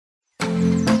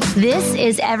This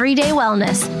is Everyday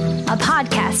Wellness, a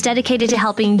podcast dedicated to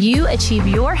helping you achieve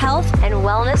your health and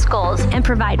wellness goals and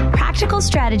provide practical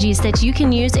strategies that you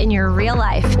can use in your real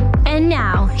life. And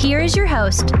now, here is your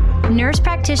host, nurse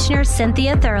practitioner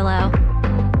Cynthia Thurlow.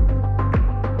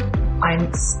 I'm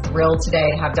thrilled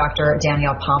today to have Dr.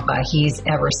 Daniel Pompa. He's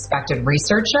a respected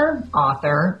researcher,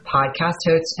 author, podcast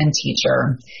host, and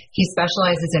teacher. He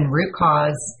specializes in root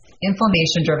cause,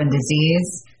 inflammation-driven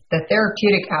disease, the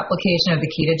therapeutic application of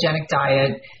the ketogenic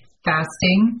diet,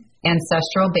 fasting,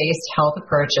 ancestral-based health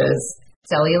approaches,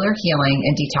 cellular healing,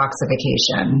 and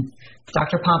detoxification.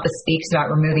 Dr. Pompa speaks about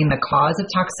removing the cause of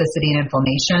toxicity and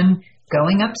inflammation,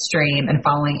 going upstream, and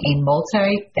following a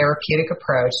multi-therapeutic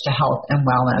approach to health and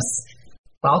wellness.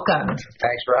 Welcome.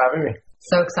 Thanks for having me.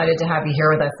 So excited to have you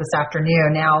here with us this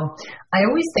afternoon. Now, I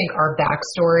always think our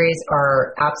backstories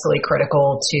are absolutely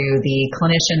critical to the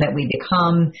clinician that we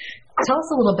become. Tell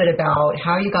us a little bit about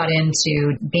how you got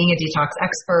into being a detox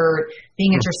expert,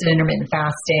 being interested in intermittent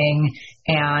fasting,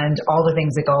 and all the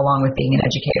things that go along with being an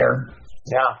educator.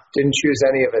 Yeah, didn't choose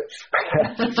any of it.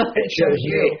 I chose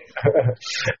you.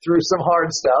 Through some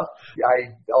hard stuff.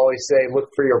 I always say,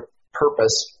 look for your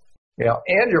purpose,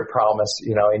 and your promise,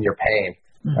 in your pain.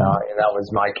 Mm-hmm. And that was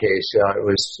my case. It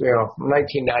was,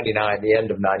 1999, the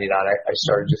end of 99, I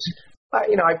started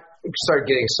I started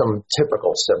getting some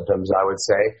typical symptoms, I would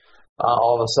say.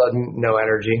 All of a sudden, no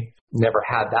energy. Never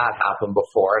had that happen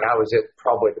before. And I was at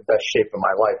probably the best shape of my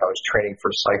life. I was training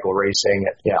for cycle racing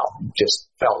and,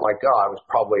 just felt like, I was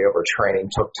probably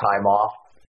overtraining, took time off,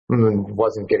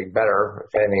 wasn't getting better.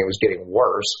 If anything, it was getting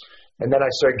worse. And then I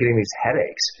started getting these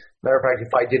headaches. Matter of fact,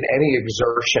 if I did any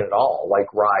exertion at all, like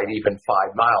ride even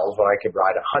 5 miles when I could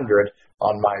ride 100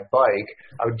 on my bike,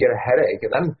 I would get a headache.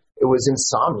 And then it was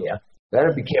insomnia. Then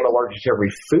it became allergic to every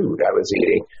food I was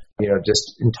eating.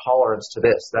 Just intolerance to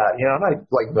this, that, and I,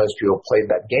 like most people,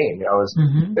 played that game. It was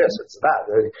this, it's that,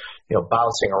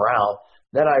 bouncing around.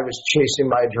 Then I was chasing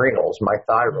my adrenals, my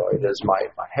thyroid, as my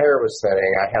hair was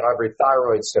thinning. I had every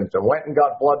thyroid symptom, went and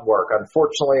got blood work.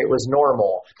 Unfortunately, it was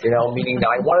normal, meaning that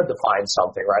I wanted to find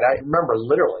something, right? I remember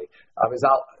literally, I was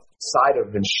outside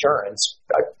of insurance.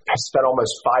 I spent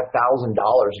almost $5,000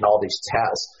 in all these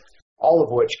tests, all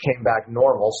of which came back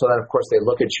normal. So then, of course, they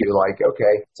look at you like,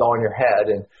 okay, it's all in your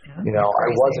head. And, I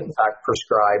was, in fact,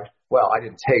 prescribed, well, I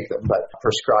didn't take them, but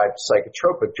prescribed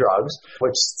psychotropic drugs,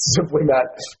 which simply meant,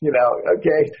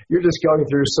 okay, you're just going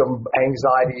through some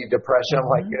anxiety, depression. I'm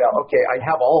like, okay, I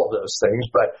have all of those things,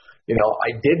 but,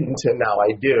 I didn't, and now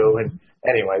I do. And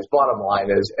anyways, bottom line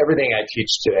is everything I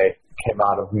teach today came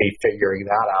out of me figuring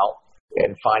that out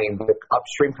and finding the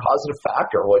upstream causative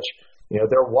factor, which,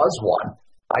 there was one.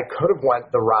 I could have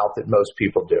went the route that most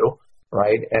people do,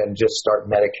 right, and just start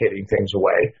medicating things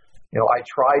away. I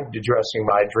tried addressing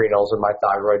my adrenals and my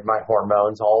thyroid, my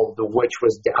hormones, all of which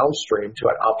was downstream to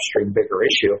an upstream bigger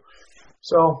issue.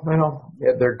 So,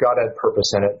 their God had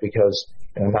purpose in it because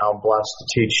now I'm blessed to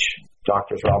teach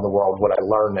doctors around the world what I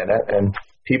learned in it and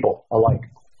people alike.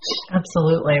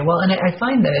 Absolutely. Well, and I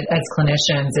find that as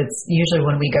clinicians, it's usually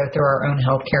when we go through our own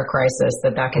healthcare crisis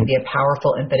that can be a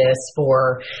powerful impetus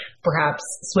for perhaps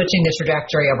switching the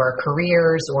trajectory of our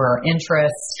careers or our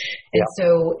interests. And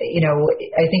so,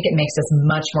 I think it makes us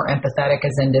much more empathetic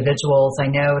as individuals. I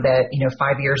know that,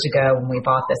 5 years ago when we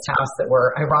bought this house that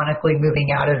we're ironically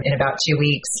moving out of in about 2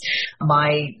 weeks,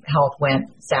 my health went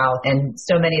south. And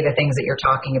so many of the things that you're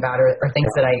talking about are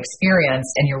things that I experienced.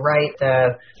 And you're right,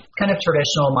 the kind of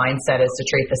traditional mindset is to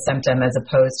treat the symptom as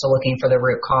opposed to looking for the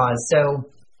root cause. So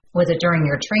was it during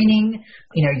your training,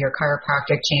 your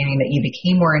chiropractic training, that you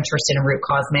became more interested in root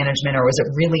cause management, or was it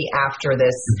really after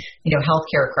this,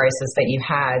 healthcare crisis that you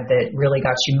had that really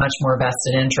got you much more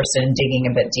vested and interested in digging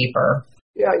a bit deeper?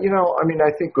 Yeah,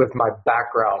 I think with my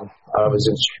background, I was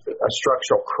a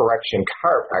structural correction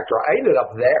chiropractor. I ended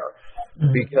up there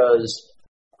because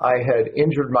I had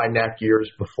injured my neck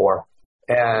years before,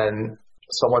 and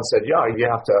someone said, you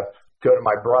have to go to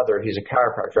my brother. He's a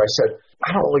chiropractor. I said,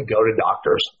 I don't really go to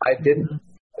doctors. I didn't.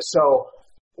 So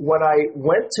when I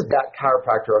went to that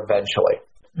chiropractor eventually,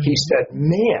 he said,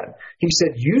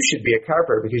 you should be a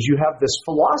chiropractor because you have this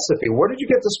philosophy. Where did you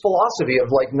get this philosophy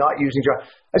of not using drugs?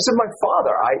 I said, my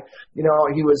father,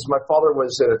 my father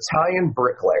was an Italian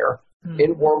bricklayer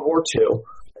in World War II.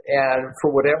 And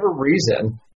for whatever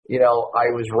reason, I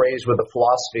was raised with a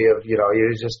philosophy of, you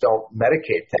just don't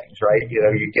medicate things, right?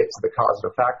 You get to the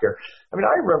causative factor. I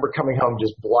remember coming home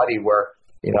just bloody where,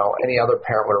 any other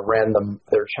parent would have ran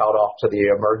their child off to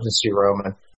the emergency room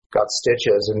and got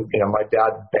stitches. And, my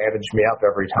dad bandaged me up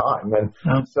every time. And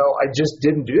so I just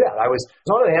didn't do that. I was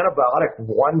on an antibiotic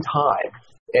one time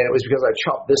And it was because I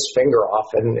chopped this finger off,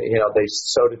 and, they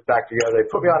sewed it back together. They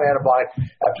put me on antibiotic.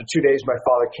 After 2 days, my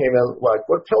father came in, like,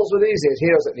 what pills are these? He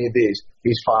doesn't need these.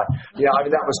 He's fine.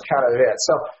 That was kind of it.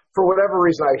 So for whatever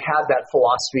reason, I had that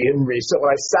philosophy in me. So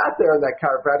when I sat there in that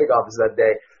chiropractic office that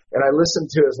day, and I listened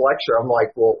to his lecture, I'm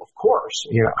like, well, of course,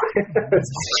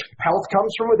 health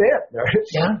comes from within. Right?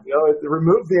 Yeah.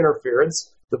 Remove the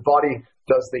interference. The body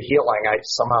does the healing. I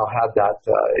somehow had that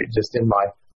just in my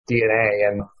DNA.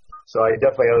 And so I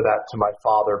definitely owe that to my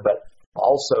father, but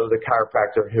also the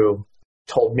chiropractor who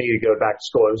told me to go back to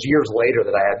school. It was years later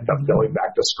that I ended up going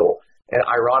back to school. And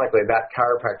ironically, that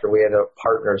chiropractor, we ended up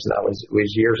partners, and that was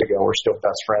years ago. We're still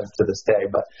best friends to this day.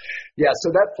 But yeah,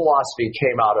 so that philosophy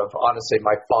came out of, honestly,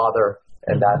 my father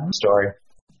and that story.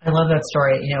 I love that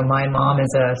story. My mom is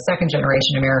a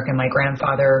second-generation American. My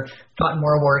grandfather fought in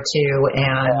World War II,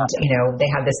 and,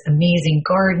 they had this amazing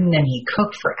garden, and he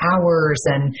cooked for hours.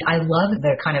 And I love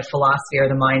the kind of philosophy or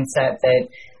the mindset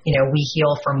that, we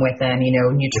heal from within.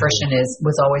 Nutrition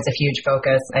was always a huge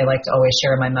focus. I like to always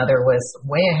share my mother was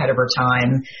way ahead of her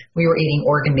time. We were eating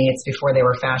organ meats before they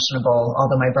were fashionable,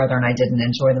 although my brother and I didn't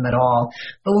enjoy them at all.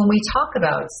 But when we talk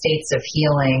about states of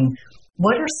healing,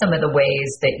 what are some of the ways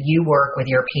that you work with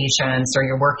your patients, or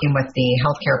you're working with the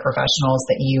healthcare professionals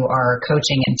that you are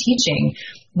coaching and teaching?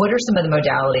 What are some of the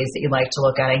modalities that you like to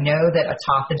look at? I know that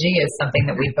autophagy is something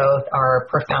that we both are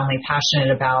profoundly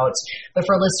passionate about, but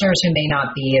for listeners who may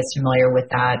not be as familiar with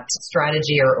that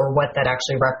strategy or what that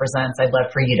actually represents, I'd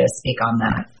love for you to speak on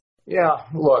that. Yeah,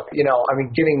 look,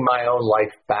 getting my own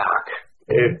life back,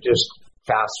 it just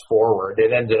fast forward,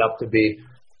 it ended up to be,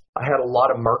 I had a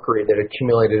lot of mercury that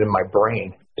accumulated in my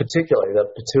brain, particularly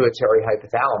the pituitary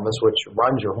hypothalamus, which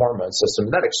runs your hormone system.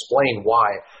 That explained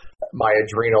why my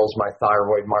adrenals, my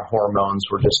thyroid, my hormones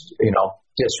were just,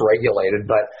 dysregulated,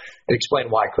 but it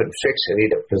explained why I couldn't fix it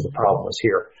either, because the problem was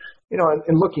here.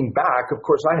 And looking back, of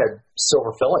course, I had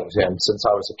silver fillings in since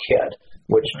I was a kid,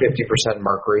 which 50%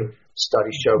 mercury,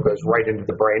 studies show, goes right into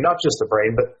the brain, not just the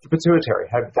brain, but the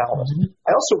pituitary hypothalamus. Mm-hmm.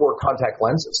 I also wore contact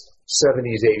lenses,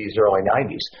 70s, 80s, early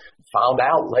 90s. Found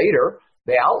out later,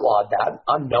 they outlawed that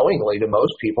unknowingly to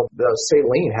most people. The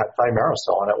saline had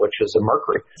thimerosal in it, which is a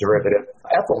mercury derivative,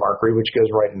 ethyl mercury, which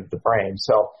goes right into the brain.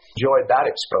 So enjoyed that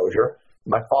exposure.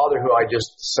 My father, who I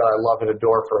just said I love and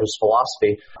adore for his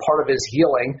philosophy, part of his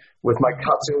healing with my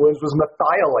cuts and wounds was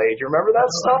methylate. You remember that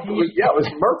stuff? It was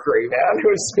mercury, man. It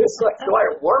was just like why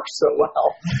it works so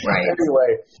well. Right.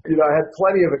 Anyway, I had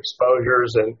plenty of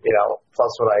exposures, and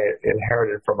plus what I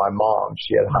inherited from my mom.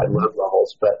 She had high lipid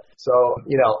levels, but so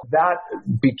that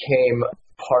became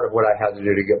part of what I had to do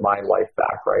to get my life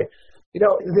back, right?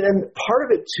 Then part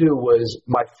of it too was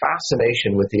my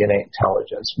fascination with the innate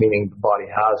intelligence, meaning the body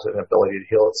has an ability to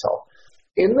heal itself.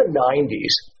 In the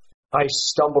 90s, I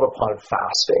stumbled upon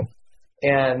fasting,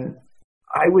 and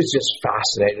I was just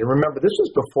fascinated. Remember, this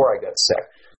was before I got sick.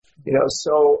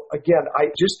 So again,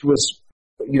 I just was,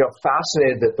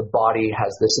 fascinated that the body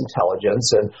has this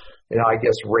intelligence, and, I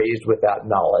guess raised with that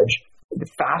knowledge. The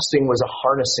fasting was a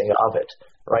harnessing of it,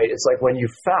 right? It's like when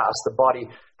you fast, the body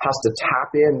has to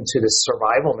tap into this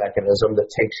survival mechanism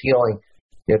that takes healing,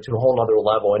 to a whole nother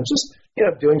level. And just,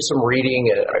 doing some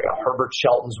reading, Herbert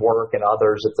Shelton's work and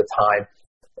others at the time,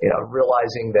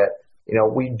 realizing that,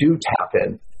 we do tap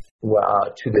in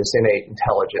to this innate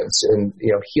intelligence, and,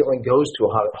 healing goes to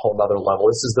a whole nother level.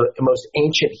 This is the most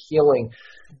ancient healing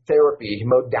therapy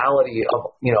modality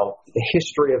of, the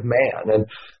history of man. And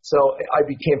so I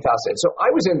became fascinated. So I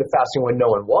was into fasting when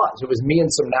no one was. It was me and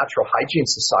some Natural Hygiene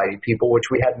Society people, which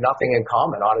we had nothing in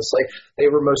common, honestly. They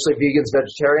were mostly vegans,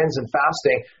 vegetarians, and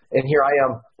fasting. And here I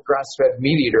am, grass-fed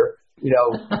meat eater,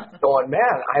 going,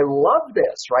 man, I love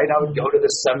this, right? I would go to the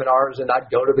seminars and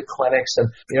I'd go to the clinics and,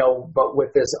 but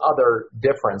with this other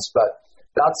difference. But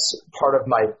that's part of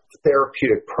my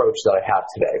therapeutic approach that I have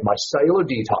today. My cellular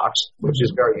detox, which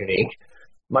is very unique.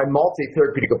 My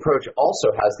multi-therapeutic approach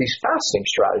also has these fasting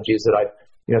strategies that I've,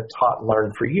 taught and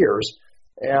learned for years.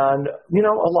 And,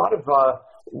 a lot of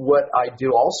what I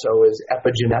do also is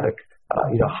epigenetic. How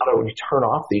do we turn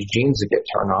off these genes that get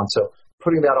turned on? So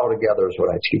putting that all together is what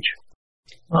I teach.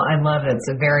 Well, I love it.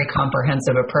 It's a very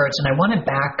comprehensive approach. And I want to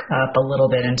back up a little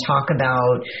bit and talk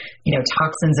about,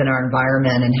 toxins in our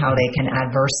environment and how they can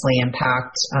adversely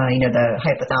impact, the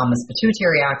hypothalamus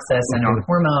pituitary axis and our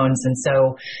hormones. And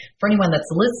so for anyone that's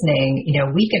listening,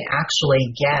 we can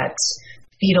actually get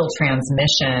fetal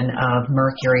transmission of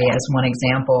mercury as one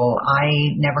example.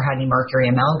 I never had any mercury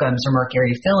amalgams or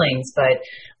mercury fillings, but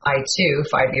I too,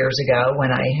 5 years ago, when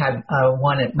I had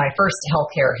my first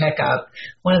healthcare hiccup,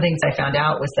 one of the things I found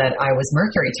out was that I was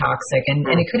mercury toxic, and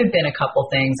it could have been a couple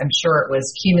things. I'm sure it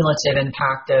was cumulative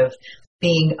impact of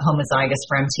being homozygous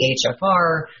for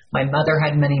MTHFR, my mother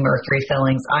had many mercury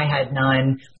fillings. I had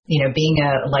none. Being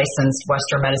a licensed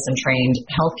Western medicine trained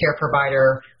healthcare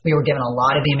provider, we were given a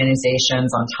lot of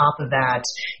immunizations on top of that.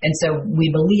 And so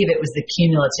we believe it was the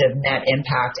cumulative net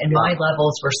impact. And my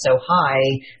levels were so high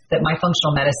that my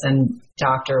functional medicine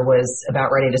doctor was about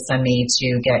ready to send me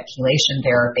to get chelation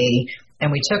therapy.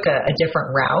 And we took a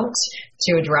different route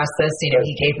to address this. He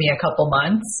gave me a couple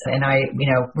months, and I,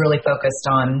 really focused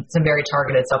on some very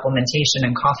targeted supplementation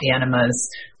and coffee enemas,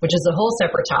 which is a whole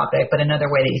separate topic, but another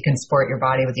way that you can support your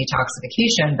body with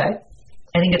detoxification. But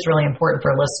I think it's really important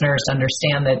for listeners to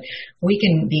understand that we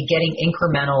can be getting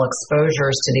incremental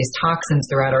exposures to these toxins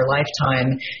throughout our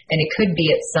lifetime, and it could be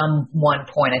at some one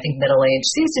point. I think middle age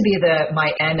seems to be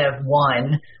my N of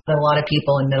one, but a lot of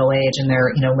people in middle age in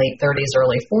their late 30s,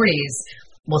 early 40s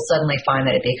will suddenly find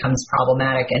that it becomes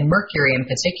problematic. And mercury in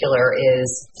particular is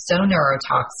so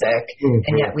neurotoxic,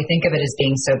 and yet we think of it as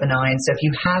being so benign. So if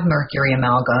you have mercury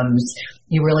amalgams,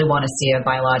 you really want to see a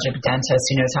biologic dentist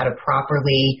who knows how to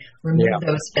properly remove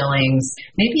those fillings.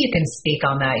 Maybe you can speak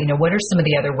on that. What are some of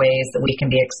the other ways that we can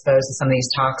be exposed to some of these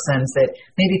toxins that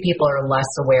maybe people are less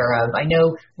aware of? I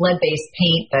know lead-based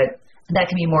paint, but that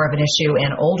can be more of an issue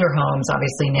in older homes.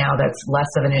 Obviously now that's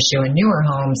less of an issue in newer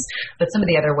homes, but some of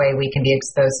the other way we can be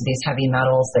exposed to these heavy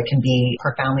metals that can be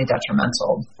profoundly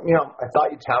detrimental. I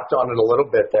thought you tapped on it a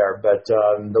little bit there, but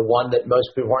the one that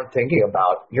most people aren't thinking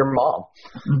about, your mom,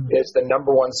 is the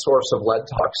number one source of lead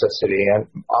toxicity and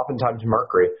oftentimes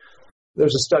mercury.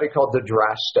 There's a study called the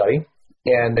DRASH study,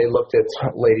 and they looked at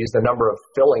ladies, the number of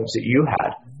fillings that you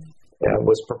had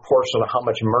was proportional to how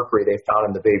much mercury they found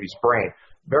in the baby's brain.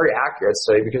 Very accurate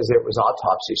study because it was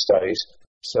autopsy studies,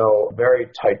 so very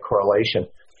tight correlation.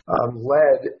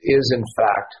 Lead is, in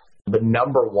fact, the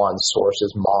number one source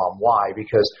is mom. Why?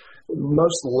 Because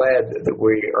most lead that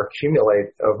we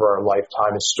accumulate over our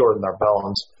lifetime is stored in our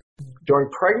bones.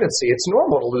 During pregnancy, it's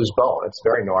normal to lose bone. It's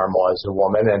very normal as a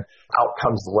woman, and out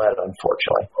comes lead,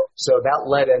 unfortunately. So that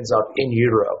lead ends up in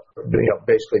utero,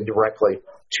 basically directly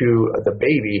to the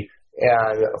baby.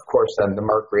 And, of course, then the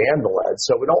mercury and the lead.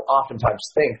 So we don't oftentimes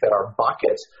think that our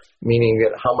bucket, meaning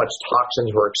that how much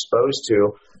toxins we're exposed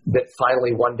to, that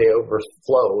finally one day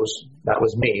overflows. That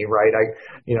was me, right?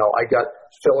 I got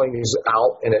fillings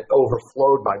out, and it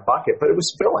overflowed my bucket, but it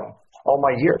was filling all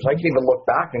my years. I can even look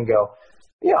back and go,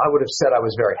 I would have said I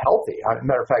was very healthy.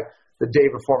 Matter of fact, the day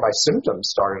before my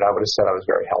symptoms started, I would have said I was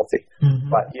very healthy.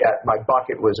 But yet my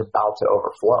bucket was about to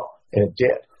overflow, and it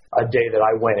did. A day that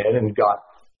I went in and got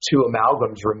 2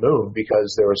 amalgams removed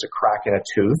because there was a crack in a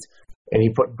tooth, and he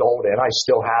put gold in. I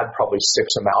still had probably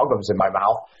 6 amalgams in my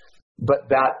mouth, but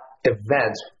that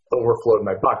event overflowed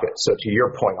my bucket. So to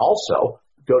your point also,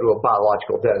 go to a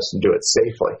biological dentist and do it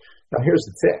safely. Now here's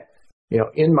the thing.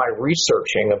 In my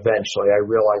researching, eventually I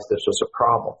realized this was a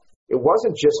problem. It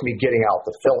wasn't just me getting out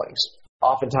the fillings.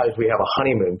 Oftentimes we have a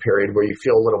honeymoon period where you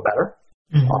feel a little better,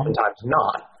 oftentimes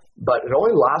not, but it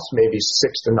only lasts maybe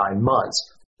 6 to 9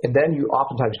 months. And then you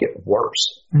oftentimes get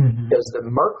worse because the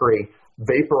mercury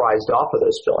vaporized off of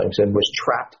those fillings and was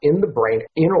trapped in the brain,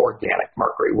 inorganic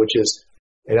mercury, which is,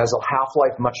 it has a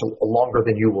half-life much longer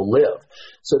than you will live.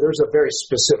 So there's a very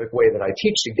specific way that I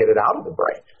teach to get it out of the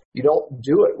brain. You don't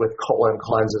do it with colon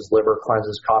cleanses, liver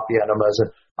cleanses, coffee enemas,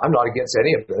 and I'm not against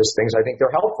any of those things. I think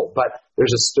they're helpful, but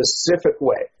there's a specific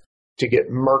way to get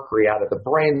mercury out of the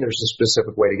brain. There's a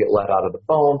specific way to get lead out of the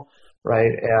bone, right?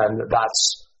 And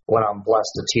that's what I'm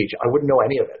blessed to teach. I wouldn't know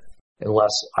any of it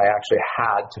unless I actually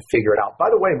had to figure it out. By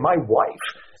the way, my wife,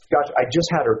 gosh, I just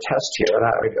had her test here,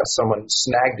 and someone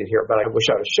snagged it here, but I wish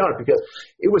I would have shown it because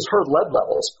it was her lead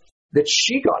levels that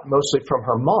she got mostly from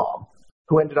her mom,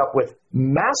 who ended up with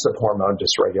massive hormone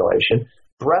dysregulation,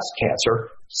 breast cancer,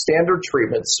 standard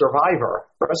treatment, survivor,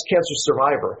 breast cancer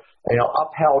survivor,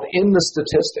 upheld in the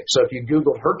statistics. So if you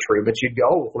Googled her treatment, you'd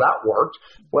go, well, that worked.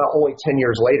 Well, only 10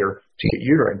 years later to get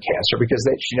uterine cancer because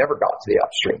she never got to the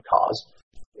upstream cause.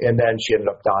 And then she ended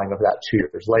up dying of that 2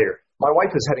 years later. My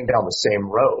wife is heading down the same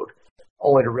road,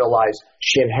 only to realize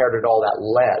she inherited all that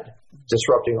lead,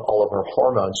 disrupting all of her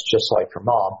hormones just like her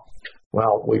mom.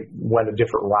 Well, we went a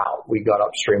different route. We got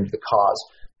upstream to the cause.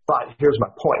 But here's my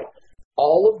point.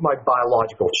 All of my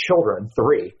biological children,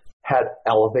 3, had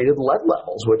elevated lead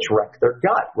levels, which wrecked their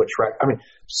gut,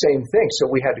 same thing. So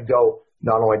we had to go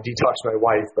not only detox my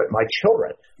wife, but my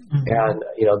children. And,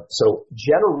 so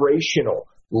generational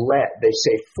lead, they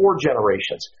say 4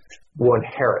 generations will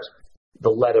inherit the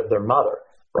lead of their mother,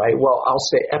 right? Well, I'll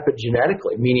say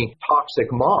epigenetically, meaning toxic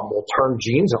mom will turn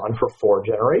genes on for 4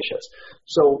 generations.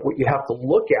 So what you have to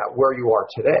look at where you are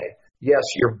today. Yes,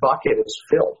 your bucket is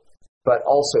filled. but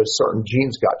also certain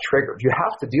genes got triggered. You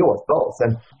have to deal with both.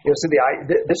 And, Cindy,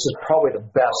 this is probably the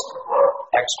best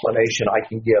explanation I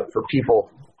can give for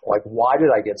people. Like, why did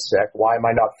I get sick? Why am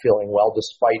I not feeling well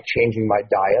despite changing my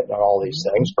diet and all these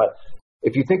things? But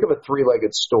if you think of a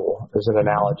three-legged stool as an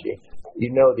analogy,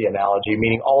 you know the analogy,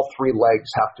 meaning all three legs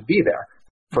have to be there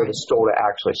for the stool to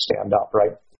actually stand up,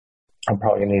 right? I'm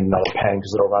probably going to need another pen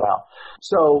because it'll run out.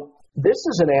 So this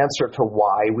is an answer to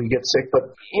why we get sick, but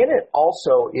in it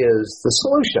also is the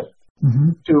solution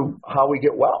to how we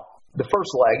get well. The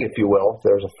first leg, if you will, if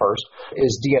there's a first,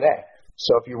 is DNA.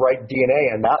 So if you write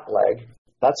DNA in that leg,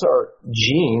 that's our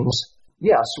genes.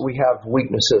 Yes, we have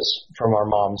weaknesses from our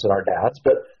moms and our dads,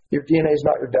 but your DNA is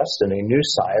not your destiny. New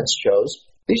science shows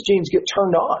these genes get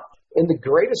turned on. And the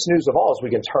greatest news of all is we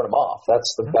can turn them off.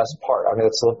 That's the best part. I mean,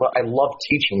 I love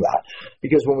teaching that,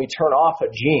 because when we turn off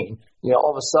a gene,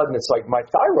 all of a sudden it's like my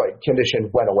thyroid condition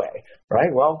went away,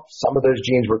 right? Well, some of those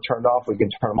genes were turned off. We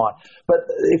can turn them on. But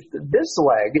if this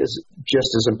leg is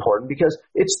just as important, because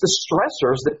it's the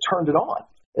stressors that turned it on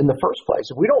in the first place.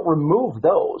 If we don't remove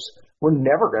those, we're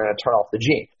never going to turn off the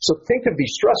gene. So think of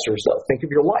these stressors, though. Think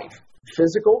of your life,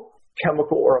 physical,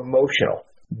 chemical, or emotional.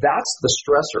 That's the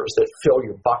stressors that fill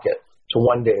your bucket to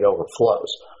one day it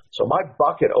overflows. So my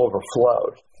bucket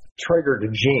overflowed, triggered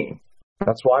a gene.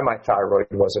 That's why my thyroid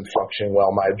wasn't functioning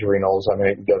well, my adrenals, I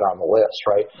mean, go down the list,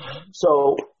 right?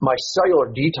 So my cellular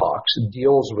detox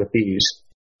deals with these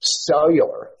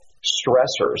cellular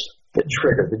stressors that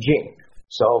trigger the gene.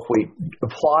 So if we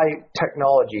apply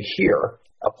technology here,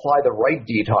 apply the right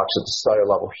detox at the cellular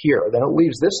level here, then it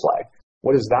leaves this leg.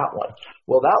 What is that one?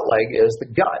 Well, that leg is the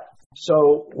gut.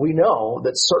 So we know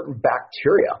that certain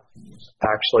bacteria,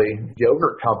 actually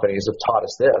yogurt companies have taught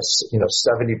us this,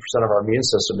 70% of our immune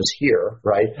system is here,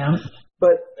 right? Yeah.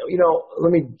 But,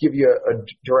 let me give you a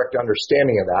direct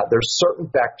understanding of that. There's certain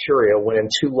bacteria, when in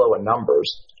too low in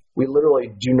numbers, we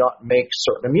literally do not make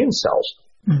certain immune cells.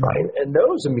 Right? And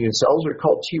those immune cells are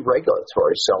called T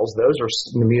regulatory cells. Those are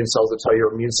immune cells that tell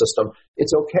your immune system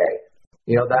it's okay.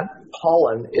 That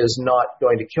pollen is not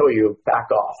going to kill you,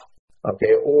 back off.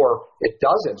 Okay? Or it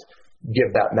doesn't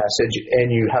give that message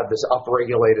and you have this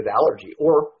upregulated allergy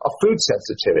or a food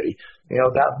sensitivity.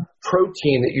 That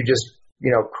protein that you just,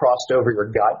 crossed over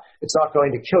your gut, it's not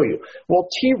going to kill you. Well,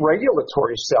 T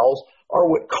regulatory cells are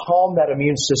what calm that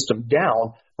immune system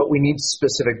down, but we need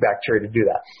specific bacteria to do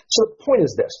that. So the point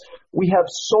is this. We have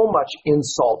so much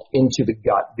insult into the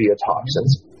gut via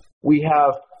toxins. We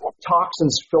have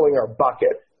toxins filling our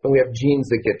bucket, and we have genes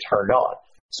that get turned on.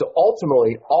 So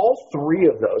ultimately, all three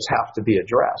of those have to be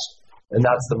addressed. And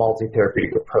that's the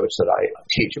multi-therapeutic approach that I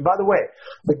teach. And by the way,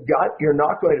 the gut, you're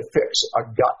not going to fix a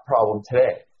gut problem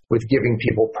today with giving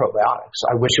people probiotics.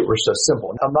 I wish it were so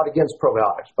simple. I'm not against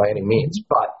probiotics by any means,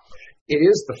 but it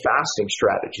is the fasting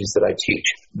strategies that I teach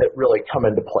that really come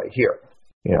into play here.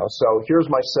 So here's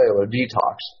my cellular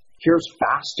detox. Here's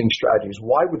fasting strategies.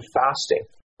 Why would fasting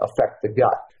affect the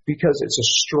gut? Because it's a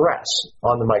stress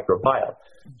on the microbiome.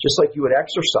 Just like you would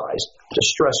exercise to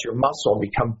stress your muscle and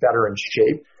become better in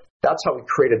shape, that's how we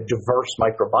create a diverse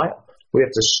microbiome. We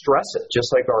have to stress it,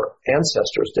 just like our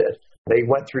ancestors did. They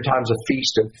went through times of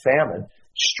feast and famine.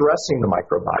 Stressing the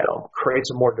microbiome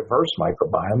creates a more diverse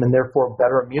microbiome and therefore a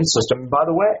better immune system. And by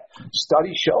the way,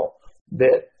 studies show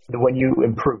that when you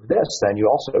improve this, then you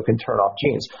also can turn off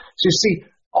genes. So you see,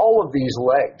 all of these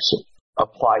legs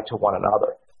apply to one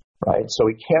another. Right? So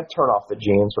we can't turn off the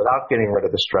genes without getting rid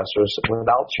of the stressors,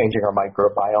 without changing our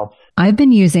microbiome. I've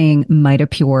been using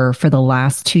MitoPure for the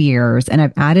last 2 years, and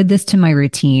I've added this to my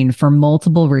routine for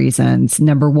multiple reasons.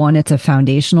 Number one, it's a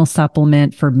foundational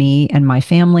supplement for me and my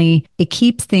family. It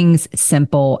keeps things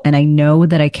simple, and I know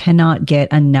that I cannot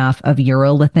get enough of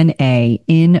urolithin A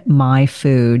in my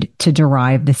food to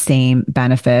derive the same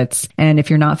benefits. And if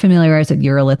you're not familiarized with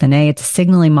urolithin A, it's a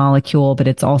signaling molecule, but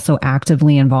it's also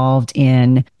actively involved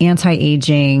in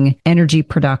anti-aging, energy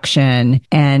production,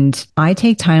 and I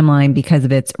take Timeline because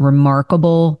of its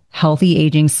remarkable healthy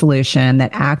aging solution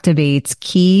that activates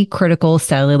key critical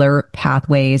cellular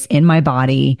pathways in my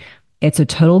body. It's a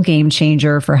total game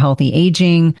changer for healthy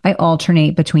aging. I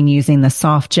alternate between using the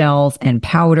soft gels and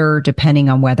powder depending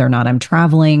on whether or not I'm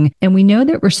traveling. And we know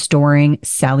that restoring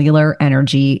cellular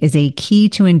energy is a key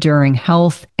to enduring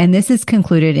health. And this is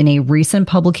concluded in a recent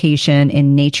publication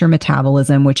in Nature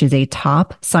Metabolism, which is a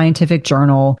top scientific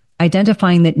journal.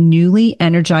 identifying that newly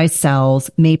energized cells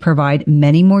may provide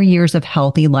many more years of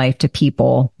healthy life to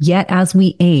people. Yet as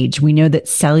we age, we know that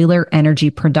cellular energy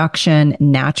production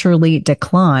naturally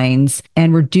declines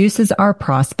and reduces our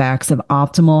prospects of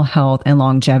optimal health and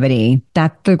longevity.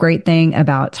 That's the great thing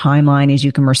about Timeline is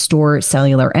you can restore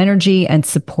cellular energy and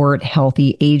support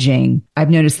healthy aging.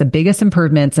 I've noticed the biggest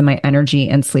improvements in my energy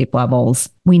and sleep levels.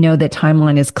 We know that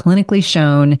Timeline is clinically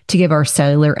shown to give our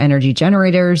cellular energy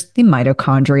generators, the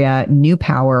mitochondria, new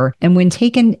power. And when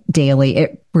taken daily,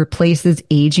 it replaces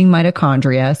aging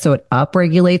mitochondria, so it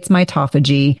upregulates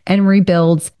mitophagy and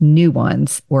rebuilds new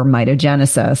ones, or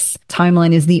mitogenesis.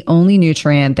 Timeline is the only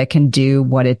nutrient that can do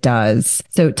what it does.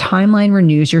 So Timeline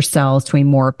renews your cells to a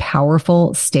more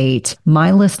powerful state.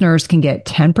 My listeners can get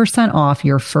 10% off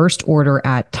your first order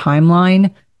at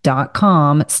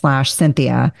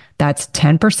timeline.com/Cynthia. That's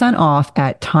 10% off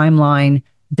at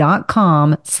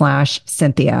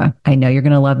timeline.com/Cynthia. I know you're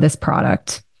going to love this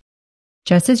product.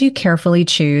 Just as you carefully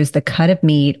choose the cut of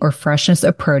meat or freshness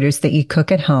of produce that you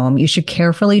cook at home, you should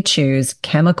carefully choose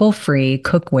chemical-free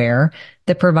cookware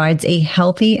that provides a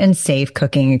healthy and safe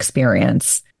cooking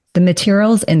experience. The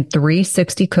materials in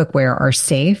 360 cookware are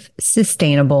safe,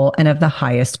 sustainable, and of the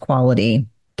highest quality.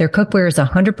 Their cookware is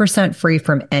 100% free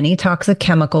from any toxic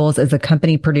chemicals, as the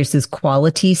company produces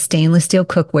quality stainless steel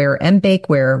cookware and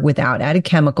bakeware without added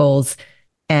chemicals,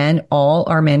 and all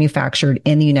are manufactured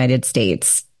in the United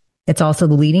States. It's also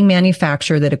the leading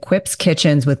manufacturer that equips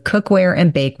kitchens with cookware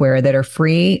and bakeware that are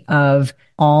free of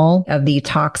all of the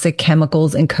toxic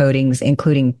chemicals and coatings,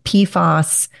 including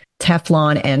PFAS,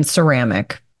 Teflon, and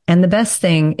ceramic. And the best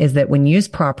thing is that when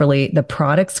used properly, the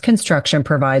product's construction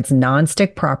provides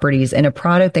non-stick properties in a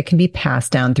product that can be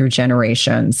passed down through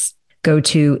generations. Go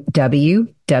to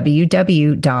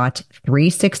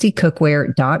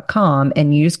www.360cookware.com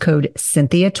and use code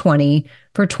Cynthia20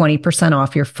 for 20%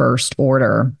 off your first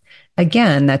order.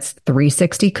 Again, that's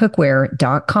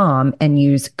 360cookware.com and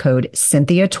use code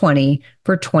Cynthia20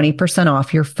 for 20%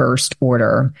 off your first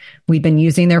order. We've been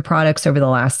using their products over the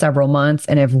last several months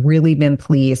and have really been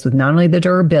pleased with not only the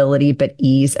durability, but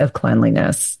ease of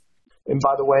cleanliness. And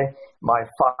by the way, my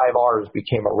 5 R's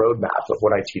became a roadmap of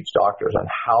what I teach doctors on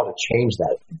how to change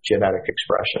that genetic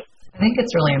expression. I think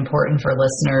it's really important for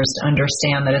listeners to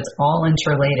understand that it's all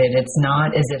interrelated. It's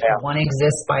not as if one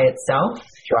exists by itself.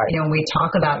 Right. You know, when we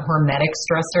talk about hormetic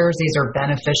stressors, these are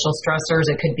beneficial stressors.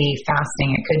 It could be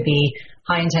fasting. It could be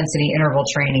high-intensity interval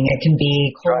training. It can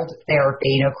be cold therapy.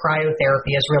 You know,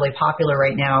 cryotherapy is really popular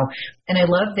right now. And I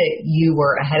love that you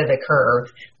were ahead of the curve.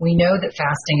 We know that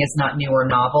fasting is not new or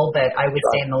novel, but I would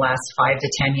say in the last 5 to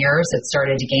 10 years, it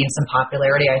started to gain some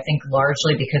popularity. I think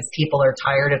largely because people are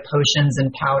tired of potions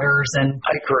and powders and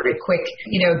quick,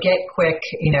 get quick,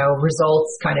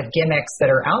 results kind of gimmicks that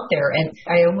are out there. And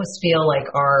I almost feel like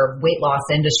our weight loss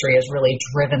industry has really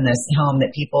driven this home,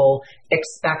 that people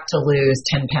expect to lose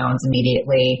 10 pounds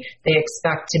immediately. They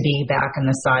expect to be back in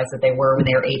the size that they were when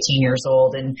they were 18 years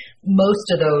old. And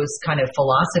most of those kind of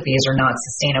philosophies are not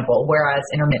sustainable, whereas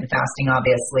intermittent fasting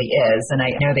obviously is. And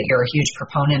I know that you're a huge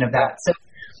proponent of that. So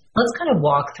let's kind of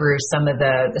walk through some of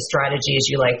the strategies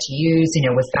you like to use,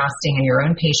 with fasting in your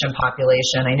own patient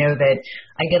population. I know that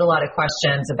I get a lot of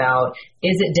questions about,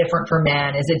 is it different for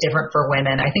men? Is it different for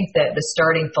women? I think that the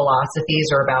starting philosophies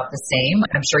are about the same.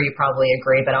 I'm sure you probably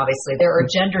agree, but obviously there are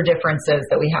gender differences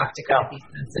that we have to kind of be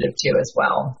sensitive to as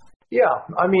well. Yeah,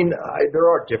 there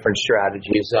are different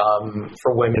strategies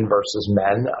for women versus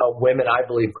men. Women, I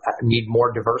believe, need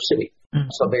more diversity,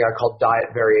 something I call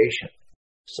diet variation.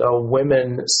 So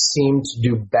women seem to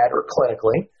do better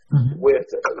clinically with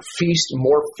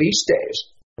more feast days,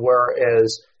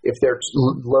 whereas if they're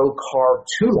low carb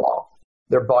too long,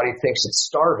 their body thinks it's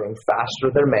starving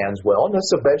faster than a man's will, and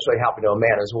this eventually happened to a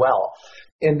man as well.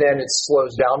 And then it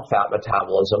slows down fat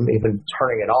metabolism, even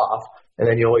turning it off. And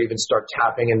then you'll even start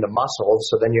tapping into muscles.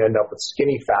 So then you end up with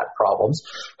skinny fat problems.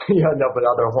 You end up with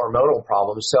other hormonal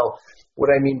problems. So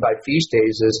what I mean by feast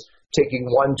days is taking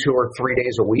 1, 2, or 3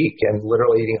 days a week and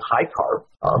literally eating high carb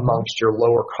amongst your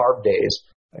lower carb days.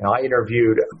 I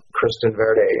interviewed Kristen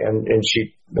Verde, and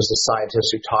she is a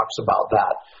scientist who talks about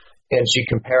that. And she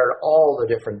compared all the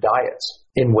different diets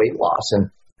in weight loss.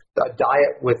 And the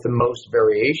diet with the most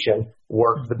variation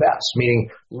worked the best,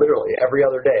 meaning literally every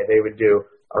other day they would do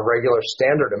a regular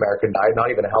standard American diet, not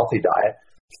even a healthy diet,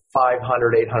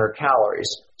 500, 800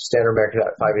 calories, standard American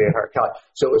diet, 500, 800 calories.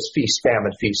 So it was feast,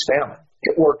 famine, feast, famine.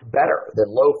 It worked better than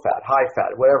low fat, high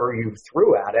fat, whatever you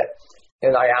threw at it.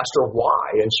 And I asked her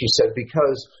why, and she said,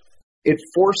 because it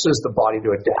forces the body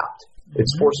to adapt.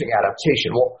 It's forcing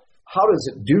adaptation. Well, how does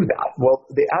it do that? Well,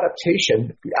 the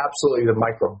adaptation, absolutely the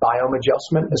microbiome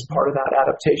adjustment is part of that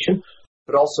adaptation,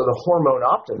 but also the hormone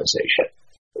optimization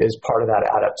is part of that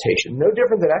adaptation. No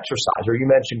different than exercise, or you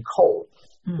mentioned cold.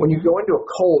 When you go into a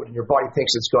cold and your body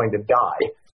thinks it's going to die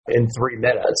in 3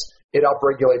 minutes, it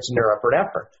upregulates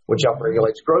norepinephrine, which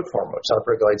upregulates growth hormones,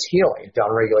 upregulates healing,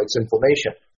 downregulates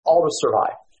inflammation, all to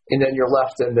survive. And then you're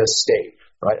left in this state.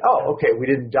 Right? Oh, okay, we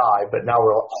didn't die, but now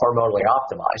we're hormonally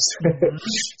optimized.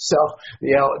 So,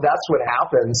 that's what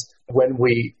happens when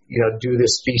we, do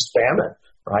this feast famine,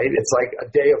 right? It's like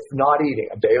a day of not eating,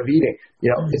 a day of eating.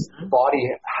 The body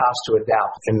has to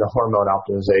adapt, and the hormone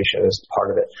optimization is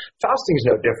part of it. Fasting is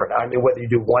no different. I mean, whether you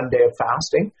do 1 day of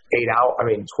fasting,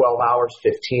 12 hours,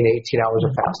 15, 18 hours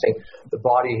of fasting, the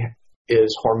body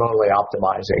is hormonally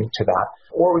optimizing to that.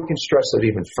 Or we can stress it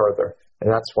even further. And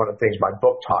that's one of the things my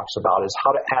book talks about, is how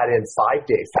to add in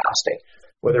 5-day fasting,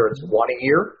 whether it's 1 a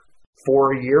year,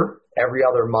 4 a year, every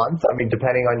other month. I mean,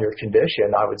 depending on your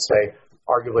condition, I would say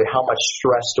arguably how much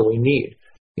stress do we need,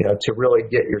 to really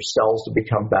get your cells to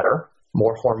become better,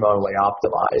 more hormonally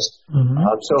optimized.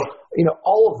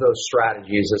 All of those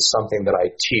strategies is something that I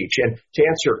teach. And to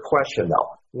answer your question,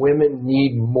 though, women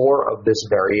need more of this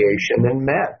variation than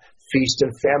men. Feast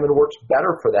and famine works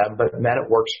better for them, but men, it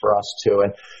works for us too.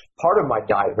 And part of my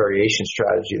diet variation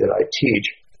strategy that I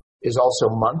teach is also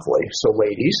monthly. So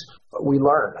ladies, we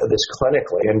learn this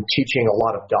clinically, and teaching a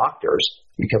lot of doctors,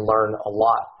 you can learn a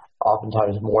lot,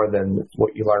 oftentimes more than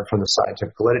what you learn from the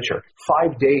scientific literature.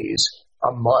 5 days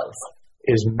a month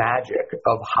is magic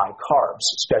of high carbs,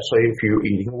 especially if you're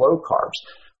eating low carbs.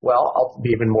 Well, I'll be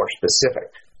even more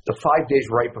specific. The 5 days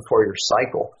right before your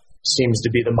cycle seems to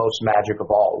be the most magic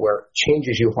of all, where it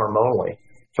changes you hormonally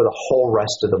for the whole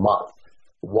rest of the month.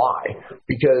 Why?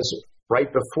 Because right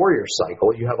before your cycle,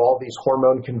 you have all these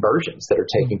hormone conversions that are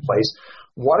taking place,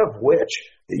 one of which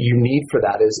you need for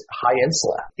that is high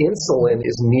insulin. Insulin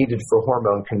is needed for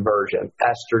hormone conversion,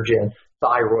 estrogen,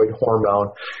 thyroid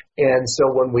hormone. And so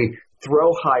when we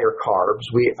throw higher carbs,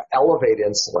 we elevate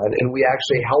insulin, and we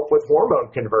actually help with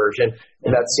hormone conversion,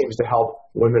 and that seems to help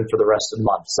women for the rest of the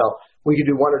month. So we can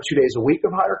do 1 or 2 days a week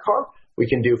of higher carb. We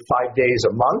can do 5 days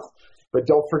a month, but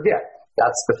don't forget,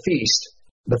 that's the feast.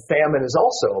 The famine is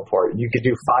also important. You could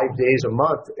do 5 days a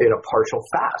month in a partial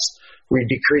fast, where you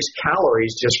decrease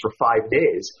calories just for 5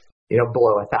 days,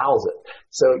 below 1,000.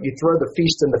 So you throw the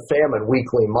feast and the famine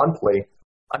weekly, monthly,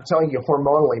 I'm telling you,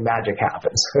 hormonally magic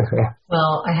happens.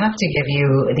 Well, I have to give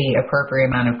you the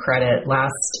appropriate amount of credit.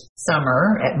 Last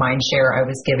summer at Mindshare, I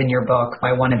was given your book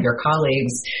by one of your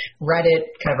colleagues, read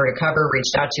it cover to cover,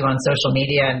 reached out to you on social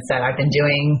media and said, I've been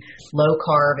doing low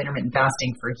carb intermittent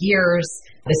fasting for years.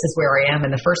 This is where I am.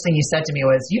 And the first thing you said to me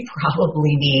was, you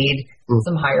probably need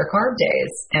some higher carb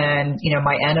days. And,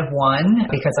 my N of 1,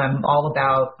 because I'm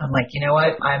like, you know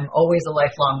what? I'm always a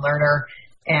lifelong learner.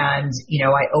 And,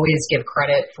 I always give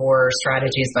credit for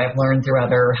strategies that I've learned through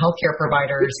other healthcare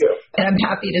providers. And I'm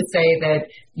happy to say that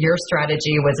your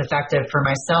strategy was effective for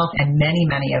myself and many,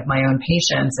 many of my own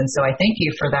patients. And so I thank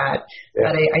you for that.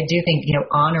 Yeah. But I do think,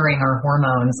 honoring our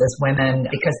hormones as women,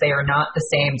 because they are not the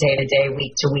same day to day,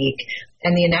 week to week.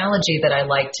 And the analogy that I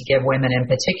like to give women in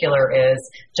particular is,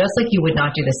 just like you would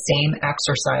not do the same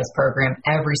exercise program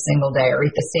every single day or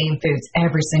eat the same foods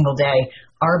every single day,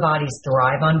 our bodies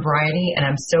thrive on variety. And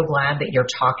I'm so glad that you're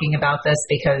talking about this,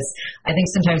 because I think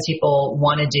sometimes people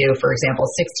want to do, for example,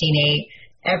 16-8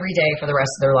 every day for the rest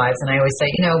of their lives. And I always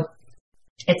say,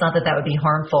 it's not that would be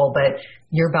harmful, but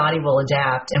your body will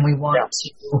adapt, and we want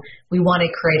to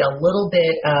create a little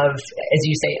bit of, as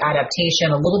you say,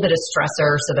 adaptation, a little bit of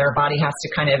stressor, so that our body has to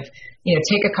kind of,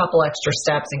 take a couple extra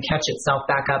steps and catch itself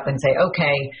back up and say,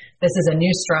 okay, this is a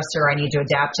new stressor, I need to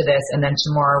adapt to this, and then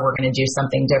tomorrow we're going to do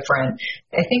something different.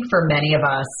 I think for many of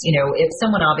us, if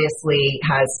someone obviously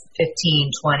has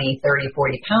 15, 20, 30,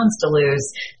 40 pounds to lose,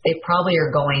 they probably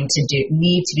are going to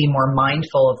need to be more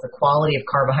mindful of the quality of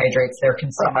carbohydrates they're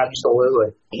consuming.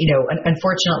 Absolutely.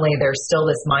 Unfortunately, there's still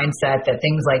this mindset that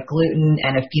things like gluten,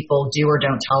 and if people do or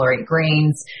don't tolerate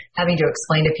grains, having to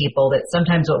explain to people that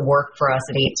sometimes what worked for us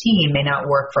at 18 may not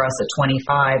work for us at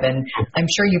 25. And I'm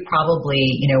sure you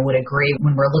probably, would agree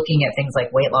when we're looking at things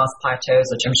like weight loss plateaus,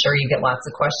 which I'm sure you get lots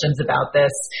of questions about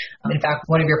this. In fact,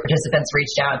 one of your participants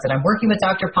reached out and said, I'm working with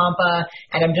Dr. Pompa,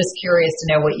 and I'm just curious to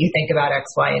know what you think about X,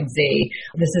 Y, and Z.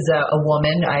 This is a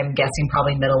woman, I'm guessing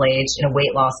probably middle-aged, in a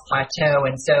weight loss plateau.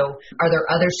 And so are there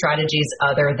other strategies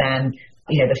other than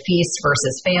the feast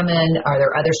versus famine? Are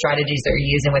there other strategies that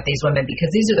you're using with these women?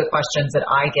 Because these are the questions that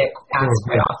I get asked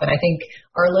quite often. I think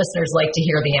our listeners like to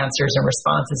hear the answers and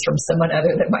responses from someone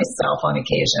other than myself on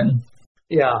occasion.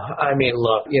 Yeah, I mean,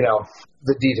 look,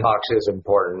 the detox is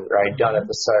important, right? Done at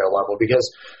the cellular level, because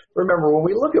remember, when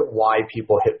we look at why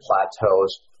people hit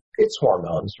plateaus, it's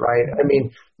hormones, right? I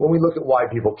mean, when we look at why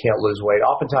people can't lose weight,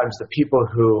 oftentimes the people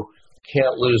who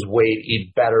can't lose weight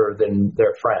eat better than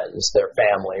their friends, their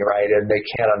family, right? And they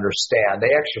can't understand.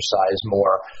 They exercise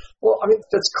more. Well, I mean,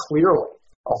 that's clearly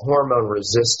a hormone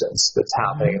resistance that's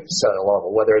happening at the cellular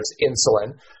level, whether it's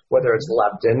insulin, whether it's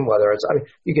leptin, whether it's,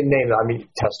 you can name it,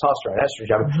 testosterone,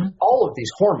 estrogen, all of these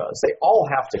hormones, they all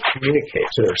have to communicate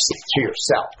to your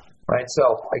cell, right?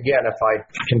 So again, if I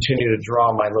continue to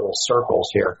draw my little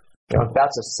circles here, if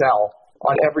that's a cell,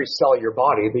 on every cell of your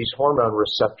body, these hormone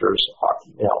receptors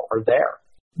are there,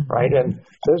 right? And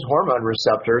those hormone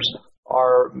receptors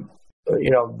are,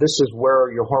 this is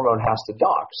where your hormone has to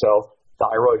dock. So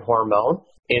thyroid hormone,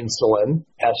 insulin,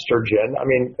 estrogen. I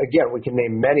mean, again, we can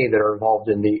name many that are involved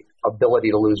in the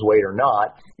ability to lose weight or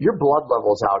not. Your blood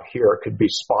levels out here could be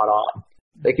spot on.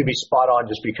 They could be spot on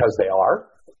just because they are,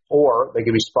 or they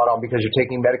could be spot on because you're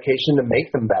taking medication to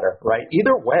make them better, right?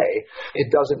 Either way,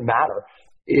 it doesn't matter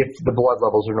if the blood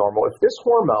levels are normal. If this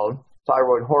hormone,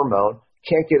 thyroid hormone,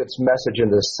 can't get its message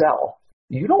into the cell,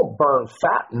 you don't burn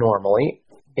fat normally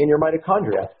in your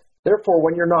mitochondria. Therefore,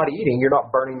 when you're not eating, you're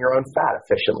not burning your own fat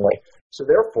efficiently. So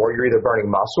therefore, you're either burning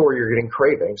muscle or you're getting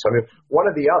cravings. I mean, one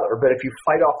or the other. But if you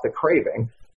fight off the craving,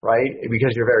 right,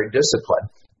 because you're very disciplined,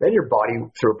 then your body,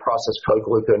 through a process called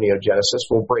gluconeogenesis,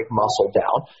 will break muscle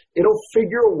down. It'll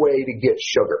figure a way to get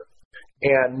sugar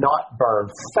and not burn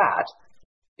fat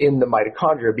in the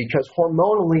mitochondria because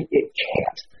hormonally it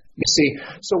can't. You see,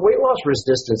 so weight loss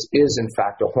resistance is, in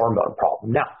fact, a hormone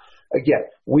problem. Now, again,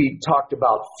 we talked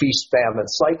about feast, famine,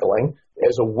 cycling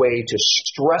as a way to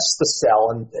stress the cell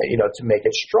and, to make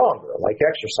it stronger, like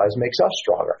exercise makes us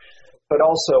stronger. But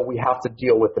also we have to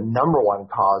deal with the number one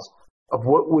cause of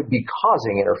what would be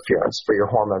causing interference for your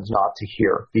hormones not to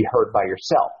be heard by your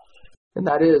cell. And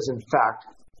that is, in fact,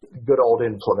 good old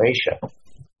inflammation.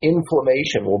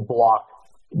 Inflammation will block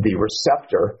the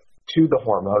receptor to the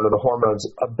hormone or the hormone's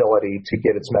ability to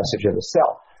get its message in the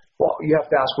cell. Well, you have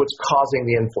to ask what's causing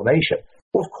the inflammation.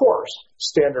 Well, of course,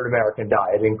 standard American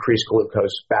diet, increased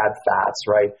glucose, bad fats,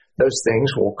 right? Those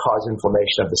things will cause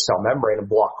inflammation of the cell membrane and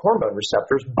block hormone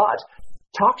receptors, but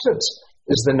toxins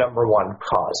is the number one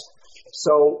cause.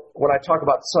 So when I talk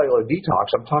about cellular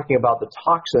detox, I'm talking about the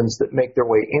toxins that make their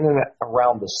way in and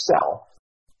around the cell,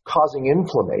 causing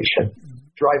inflammation,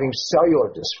 driving cellular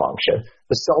dysfunction,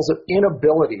 the cell's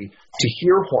inability to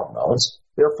hear hormones,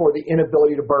 therefore the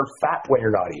inability to burn fat when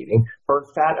you're not eating, burn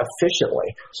fat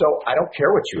efficiently. So I don't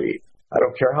care what you eat. I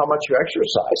don't care how much you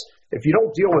exercise. If you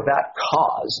don't deal with that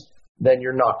cause, then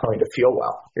you're not going to feel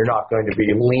well. You're not going to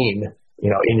be lean,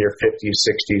 in your 50s,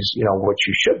 60s, what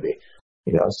you should be.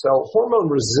 So hormone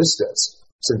resistance,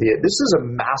 Cynthia, this is a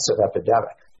massive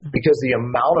epidemic because the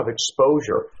amount of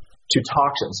exposure to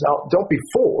toxins. Now, don't be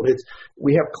fooled.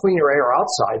 We have cleaner air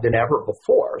outside than ever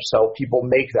before. So people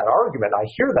make that argument. I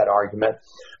hear that argument.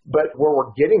 But where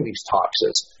we're getting these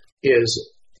toxins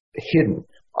is hidden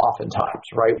oftentimes,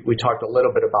 right? We talked a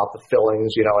little bit about the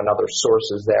fillings, and other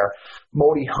sources there.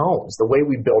 Moldy homes, the way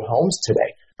we build homes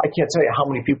today. I can't tell you how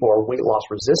many people are weight loss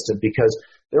resistant because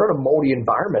they're in a moldy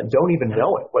environment, don't even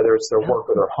know it, whether it's their work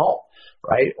or their home,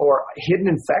 right? Or hidden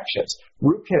infections,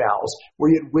 root canals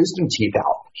where you had wisdom teeth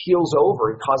out, heals over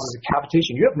and causes a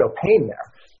cavitation. You have no pain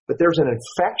there, but there's an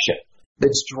infection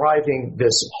that's driving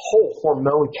this whole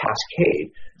hormone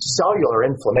cascade, cellular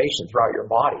inflammation throughout your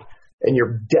body, and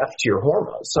you're deaf to your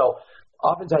hormones. So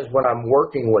oftentimes when I'm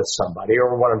working with somebody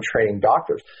or when I'm training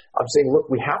doctors, I'm saying, look,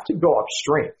 we have to go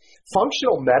upstream.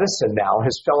 Functional medicine now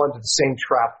has fell into the same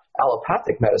trap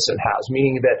allopathic medicine has,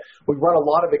 meaning that we run a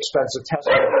lot of expensive tests.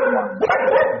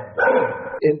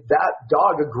 And that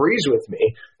dog agrees with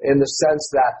me in the sense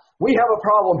that we have a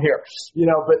problem here,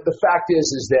 but the fact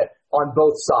is that on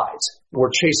both sides,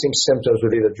 we're chasing symptoms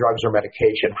with either drugs or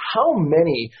medication. How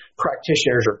many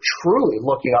practitioners are truly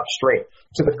looking upstream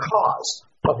to the cause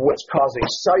of what's causing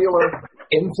cellular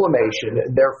inflammation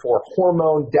and therefore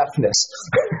hormone deafness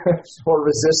or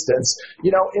resistance,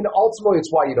 and ultimately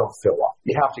it's why you don't feel well.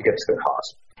 You have to get to the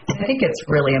cause. I think it's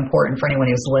really important for anyone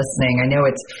who's listening. I know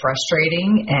it's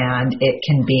frustrating and it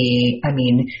can be,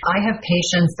 I have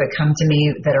patients that come to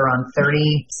me that are on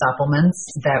 30 supplements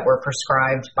that were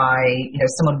prescribed by,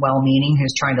 someone well-meaning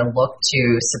who's trying to look to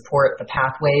support the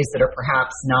pathways that are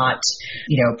perhaps not,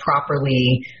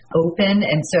 properly open.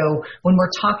 And so when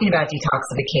we're talking about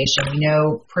detoxification, we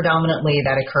know predominantly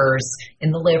that occurs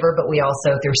in the liver, but we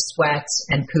also through sweat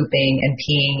and pooping and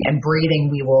peeing and breathing,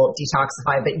 we will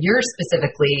detoxify. But you're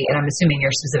specifically, and I'm assuming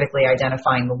you're specifically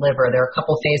identifying the liver. There are a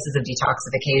couple phases of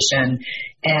detoxification,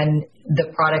 and the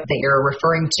product that you're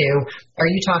referring to, are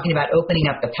you talking about opening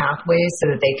up the pathways so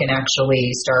that they can actually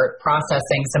start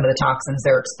processing some of the toxins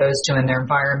they're exposed to in their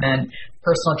environment,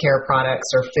 personal care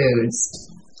products or foods?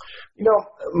 You know,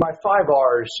 my 5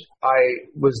 R's, I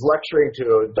was lecturing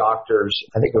to doctors,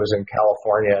 I think it was in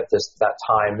California at that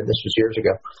time, and this was years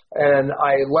ago. And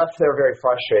I left there very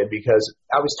frustrated because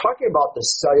I was talking about the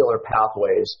cellular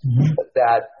pathways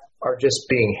that are just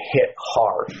being hit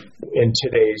hard in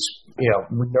today's,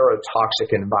 neurotoxic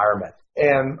environment.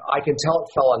 And I can tell it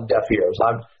fell on deaf ears.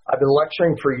 I've been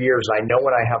lecturing for years. I know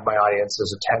when I have my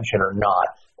audience's attention or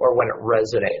not, or when it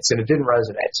resonates, and it didn't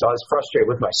resonate. So I was frustrated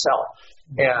with myself.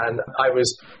 And I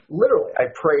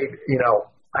prayed,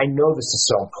 I know this is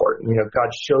so important.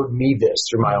 God showed me this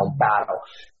through my own battle.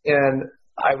 And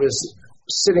I was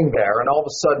sitting there, and all of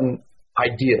a sudden,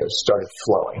 ideas started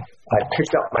flowing. I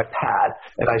picked up my pad,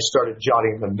 and I started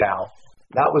jotting them down.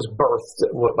 That was birthed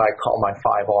what I call my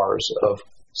 5 R's of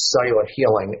cellular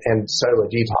healing and cellular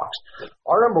detox.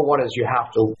 R number 1 is you have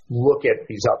to look at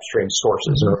these upstream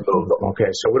sources and remove them.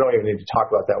 Okay, so we don't even need to talk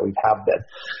about that. We have been.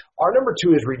 R number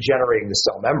 2 is regenerating the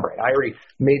cell membrane. I already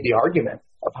made the argument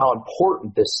of how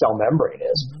important this cell membrane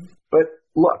is. But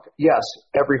look, yes,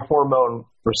 every hormone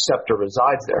receptor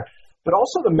resides there, but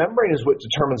also the membrane is what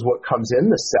determines what comes in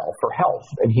the cell for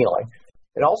health and healing,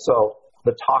 and also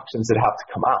the toxins that have to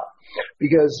come out.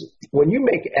 Because when you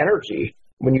make energy,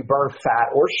 when you burn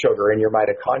fat or sugar in your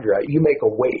mitochondria, you make a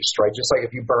waste, right? Just like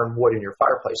if you burn wood in your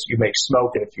fireplace, you make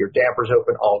smoke, and if your damper's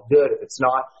open, all good. If it's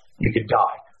not, you could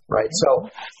die, right? So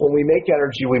when we make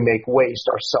energy, we make waste.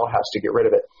 Our cell has to get rid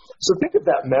of it. So think of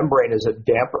that membrane as a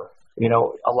damper,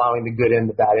 allowing the good in,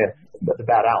 the bad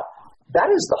out. That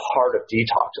is the heart of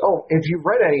detox. Oh, if you've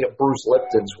read any of Bruce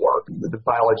Lipton's work, The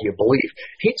Biology of Belief,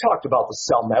 he talked about the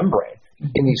cell membrane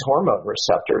in these hormone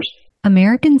receptors.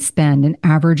 Americans spend an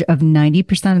average of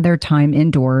 90% of their time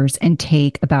indoors and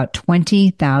take about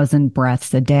 20,000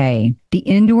 breaths a day. The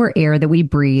indoor air that we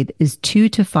breathe is 2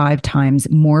 to 5 times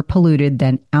more polluted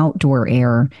than outdoor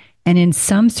air, and in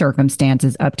some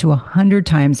circumstances up to 100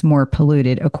 times more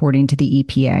polluted, according to the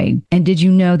EPA. And did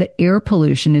you know that air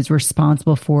pollution is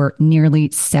responsible for nearly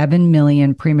 7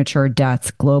 million premature deaths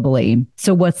globally?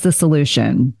 So what's the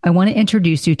solution? I want to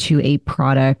introduce you to a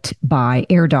product by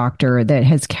Air Doctor that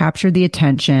has captured the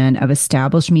attention of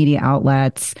established media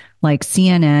outlets like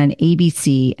CNN,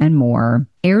 ABC, and more.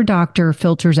 Air Doctor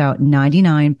filters out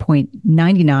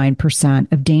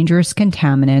 99.99% of dangerous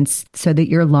contaminants so that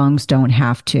your lungs don't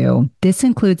have to. This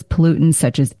includes pollutants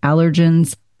such as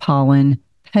allergens, pollen,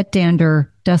 pet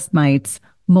dander, dust mites,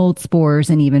 mold spores,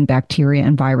 and even bacteria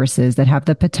and viruses that have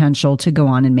the potential to go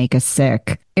on and make us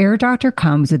sick. Air Doctor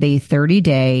comes with a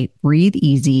 30-day, breathe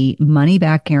easy,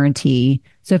 money-back guarantee.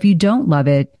 So if you don't love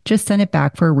it, just send it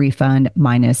back for a refund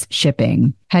minus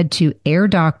shipping. Head to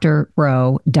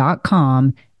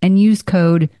airdoctorpro.com and use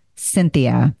code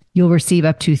Cynthia. You'll receive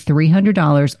up to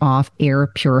 $300 off air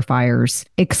purifiers.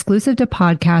 Exclusive to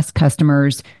podcast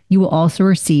customers, you will also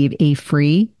receive a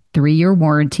free 3-year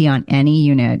warranty on any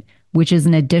unit, which is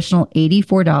an additional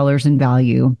 $84 in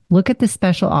value. Look at the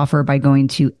special offer by going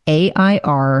to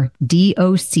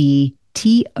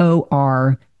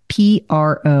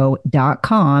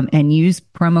airdoctorpro.com and use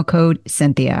promo code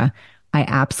Cynthia. I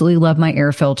absolutely love my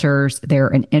air filters. They're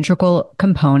an integral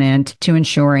component to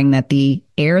ensuring that the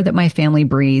air that my family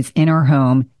breathes in our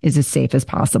home is as safe as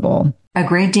possible. A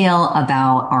great deal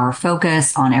about our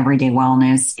focus on everyday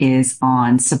wellness is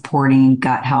on supporting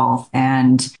gut health.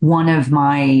 And one of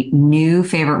my new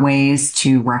favorite ways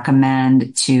to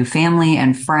recommend to family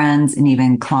and friends and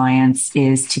even clients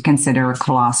is to consider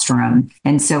colostrum.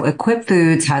 And so Equip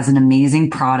Foods has an amazing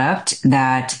product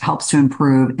that helps to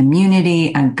improve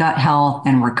immunity and gut health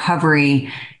and recovery.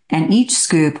 And each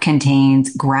scoop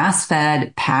contains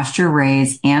grass-fed,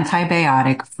 pasture-raised,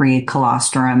 antibiotic-free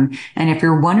colostrum. And if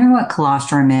you're wondering what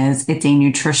colostrum is, it's a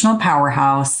nutritional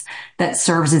powerhouse that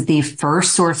serves as the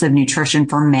first source of nutrition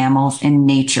for mammals in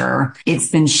nature. It's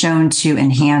been shown to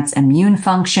enhance immune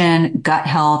function, gut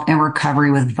health, and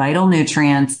recovery with vital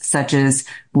nutrients such as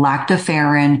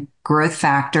lactoferrin, growth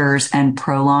factors, and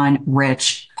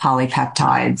proline-rich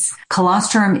polypeptides.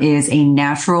 Colostrum is a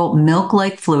natural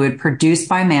milk-like fluid produced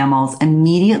by mammals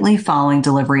immediately following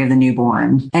delivery of the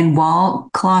newborn. And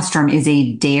while colostrum is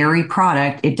a dairy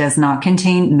product, it does not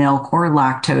contain milk or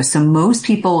lactose. So most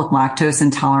people with lactose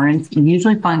intolerance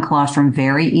usually find colostrum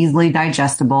very easily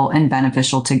digestible and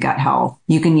beneficial to gut health.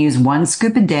 You can use 1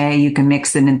 scoop a day. You can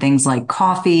mix it in things like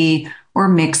coffee or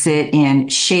mix it in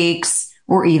shakes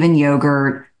or even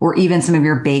yogurt or even some of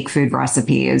your baked food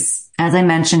recipes. As I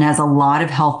mentioned, has a lot of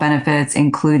health benefits,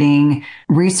 including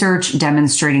research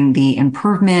demonstrating the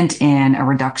improvement in a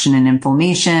reduction in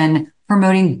inflammation,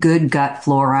 promoting good gut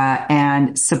flora,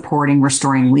 and supporting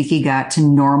restoring leaky gut to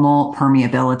normal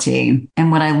permeability.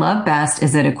 And what I love best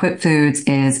is that Equip Foods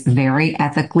is very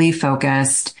ethically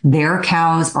focused. Their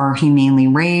cows are humanely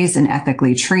raised and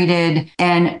ethically treated,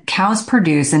 and cows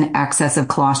produce an excess of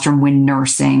colostrum when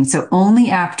nursing. So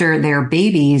only after their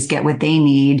babies get what they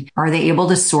need are they able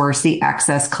to source the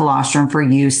excess colostrum for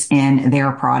use in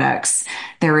their products.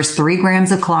 There is 3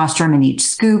 grams of colostrum in each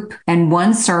scoop, and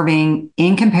 1 serving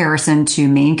in comparison to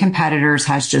main competitors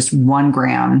has just 1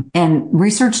 gram. And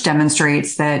research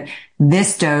demonstrates that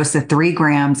this dose, the 3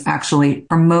 grams, actually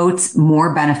promotes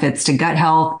more benefits to gut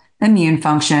health, immune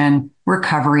function,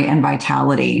 recovery, and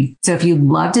vitality. So if you'd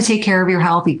love to take care of your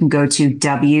health, you can go to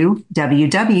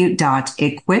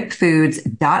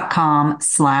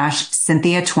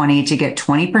www.equipfoods.com/Cynthia20 to get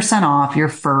 20% off your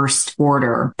first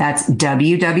order. That's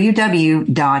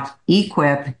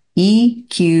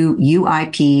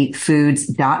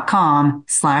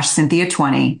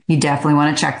www.equipfoods.com/Cynthia20. You definitely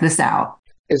want to check this out.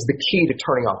 Is the key to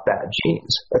turning off bad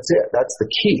genes. That's it. That's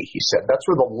the key, he said. That's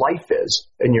where the life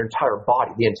is in your entire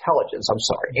body, the intelligence,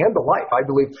 and the life. I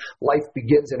believe life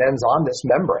begins and ends on this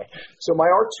membrane. So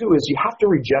my R2 is you have to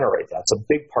regenerate that. It's a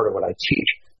big part of what I teach.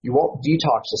 You won't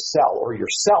detox a cell or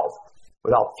yourself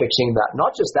without fixing that,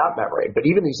 not just that membrane, but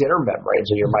even these inner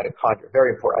membranes in your mitochondria.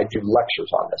 Very important. I do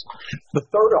lectures on this. The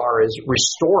third R is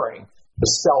restoring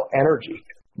the cell energy.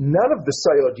 None of the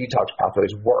cellular detox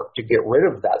pathways work to get rid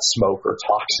of that smoke or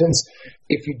toxins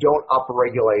if you don't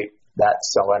upregulate that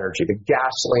cell energy, the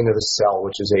gasoline of the cell,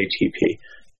 which is ATP.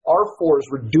 R4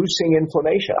 is reducing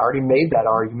inflammation. I already made that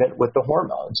argument with the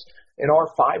hormones. And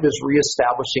R5 is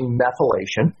reestablishing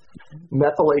methylation.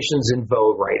 Methylation's in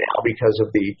vogue right now because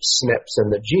of the SNPs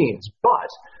and the genes. But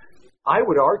I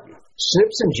would argue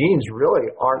SNPs and genes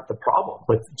really aren't the problem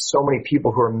with so many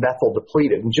people who are methyl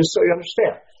depleted. And just so you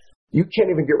understand, you can't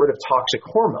even get rid of toxic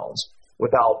hormones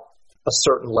without a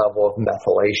certain level of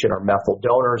methylation or methyl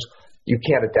donors. You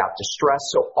can't adapt to stress.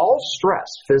 So all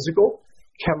stress, physical,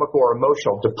 chemical, or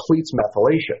emotional, depletes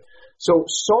methylation. So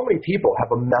many people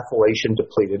have a methylation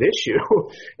depleted issue,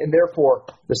 and therefore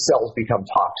the cells become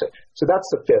toxic. So that's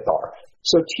the 5th R.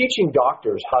 So teaching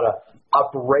doctors how to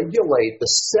upregulate the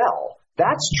cell,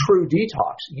 that's true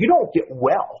detox. You don't get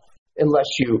well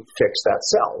unless you fix that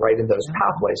cell, right, in those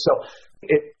pathways. So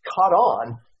it caught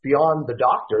on beyond the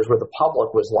doctors where the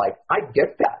public was like, I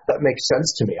get that. That makes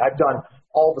sense to me. I've done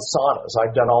all the saunas.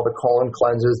 I've done all the colon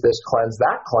cleanses, this cleanse,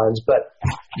 that cleanse, but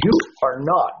you are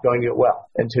not going to get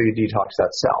well until you detox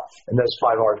that cell. And those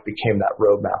 5 R's became that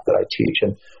roadmap that I teach.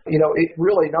 And, it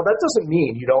really, now that doesn't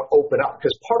mean you don't open up,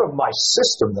 because part of my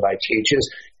system that I teach is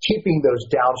keeping those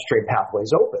downstream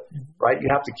pathways open, right?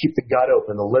 You have to keep the gut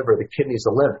open, the liver, the kidneys,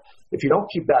 the lymph. If you don't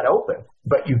keep that open,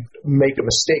 but you make a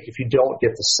mistake if you don't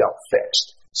get the cell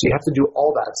fixed. So you have to do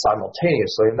all that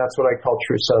simultaneously, and that's what I call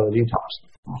true cellular detox.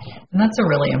 And that's a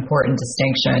really important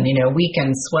distinction. We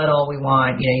can sweat all we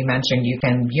want. You mentioned you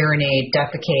can urinate,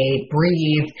 defecate,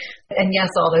 breathe. And yes,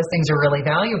 all those things are really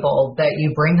valuable, but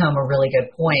you bring home a really good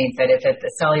point that if at the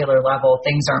cellular level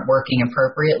things aren't working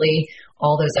appropriately,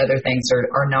 all those other things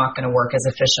are not going to work as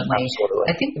efficiently. Absolutely.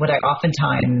 I think what I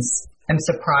oftentimes am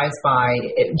surprised by,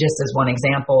 just as one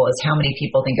example, is how many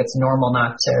people think it's normal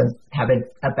not to have a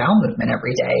bowel movement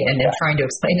every day, and then trying to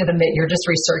explain to them that you're just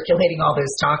recirculating all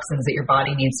those toxins that your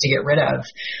body needs to get rid of.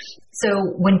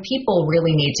 So when people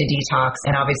really need to detox,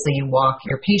 and obviously you walk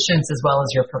your patients as well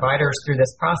as your providers through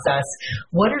this process,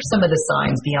 what are some of the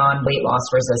signs beyond weight loss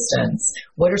resistance?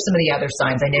 What are some of the other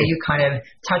signs? I know you kind of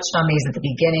touched on these at the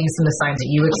beginning, some of the signs that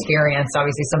you experienced,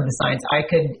 obviously some of the signs I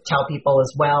could tell people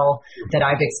as well that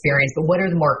I've experienced, but what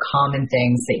are the more common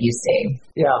things that you see?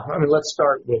 Yeah, let's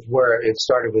start with where it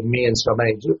started with me and so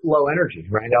many. Low energy,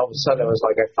 right? All of a sudden it was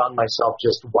like I found myself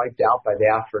just wiped out by the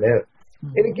afternoon.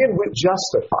 And again, we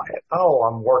justify it. Oh,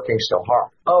 I'm working so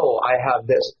hard. Oh, I have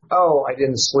this. Oh, I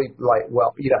didn't sleep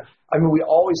well. We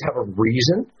always have a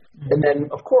reason. And then,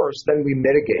 of course, we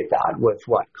mitigate that with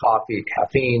what? Coffee,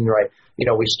 caffeine, right?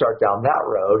 we start down that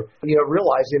road,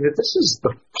 realizing that this is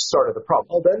the start of the problem.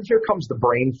 Well, then here comes the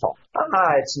brain fog.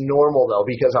 It's normal though,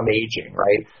 because I'm aging,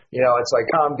 right? It's like,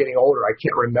 I'm getting older, I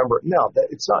can't remember. No,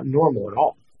 it's not normal at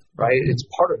all, right? It's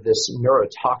part of this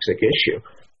neurotoxic issue.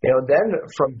 Then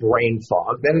from brain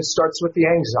fog, then it starts with the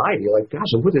anxiety. Like,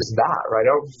 gosh, what is that, right?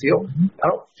 I don't feel,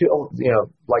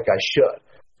 like I should.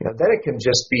 Then it can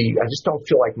just be, I just don't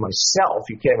feel like myself.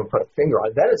 You can't even put a finger on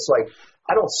it. Then it's like,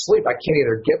 I don't sleep. I can't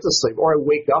either get to sleep, or I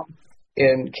wake up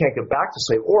and can't get back to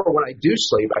sleep. Or when I do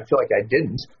sleep, I feel like I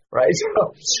didn't, right?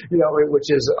 So,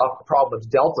 which is a problem with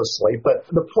delta sleep. But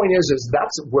the point is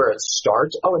that's where it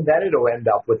starts. Oh, and then it'll end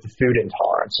up with the food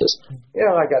intolerances.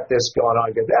 I got this going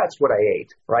on. That's what I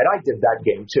ate, right? I did that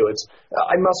game too.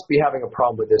 I must be having a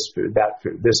problem with this food, that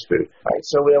food, this food, right?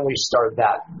 So then we start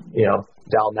that,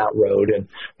 down that road. And,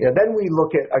 then we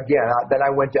look at, again, then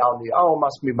I went down it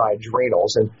must be my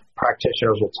adrenals. And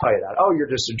practitioners will tell you that. Oh, you're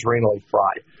just adrenally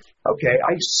fried. Okay,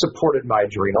 I supported my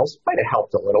adrenals. Might have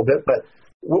helped a little bit, but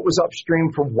what was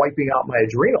upstream from wiping out my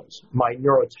adrenals? My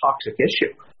neurotoxic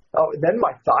issue. Oh, then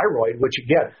my thyroid, which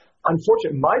again,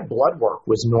 unfortunately, my blood work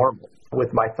was normal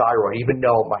with my thyroid, even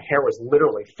though my hair was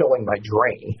literally filling my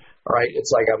drain, right? It's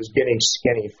like I was getting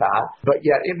skinny fat, but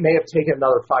yet it may have taken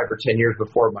another 5 or 10 years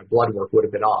before my blood work would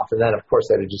have been off. And then, of course,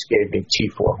 that it just gave me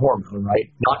T4 hormone, right?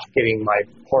 Not getting my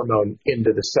hormone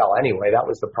into the cell anyway. That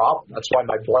was the problem. That's why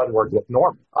my blood work looked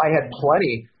normal. I had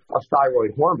plenty of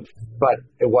thyroid hormone, but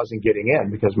it wasn't getting in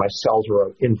because my cells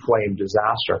were an inflamed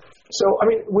disaster. So,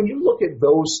 when you look at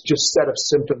those just set of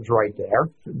symptoms right there,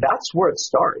 that's where it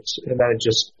starts, and then it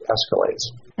just escalates.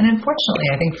 And unfortunately,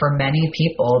 I think for many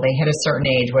people, they hit a certain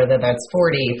age, whether that's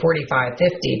 40, 45,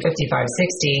 50, 55,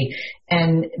 60,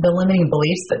 and the limiting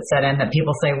beliefs that set in that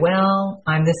people say, well,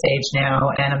 I'm this age now,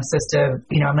 and I'm supposed to,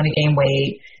 I'm going to gain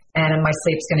weight, and my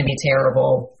sleep's going to be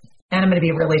terrible, and I'm going to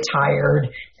be really tired,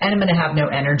 and I'm going to have no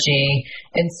energy.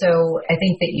 And so I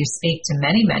think that you speak to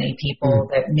many, many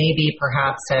people that maybe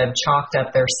perhaps have chalked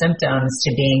up their symptoms to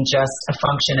being just a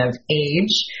function of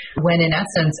age, when in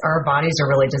essence, our bodies are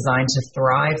really designed to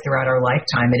thrive throughout our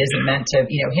lifetime. It isn't meant to,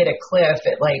 hit a cliff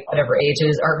at like whatever age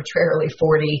it is, arbitrarily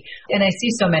 40. And I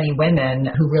see so many women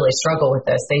who really struggle with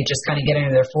this. They just kind of get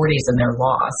into their 40s and they're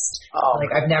lost.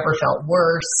 Like, I've never felt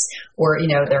worse. Or,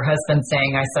 their husband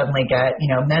saying, I suddenly get,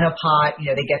 menopause.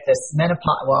 They get this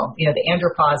menopause, the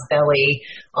andropause belly,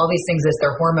 all these things as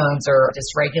their hormones are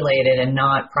dysregulated and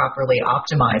not properly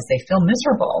optimized. They feel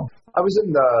miserable. I was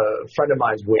in a friend of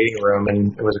mine's waiting room,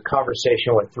 and it was a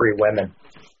conversation with 3 women.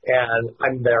 And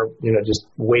I'm there, just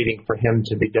waiting for him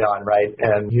to be done, right?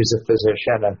 And he's a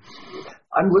physician. And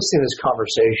I'm listening to this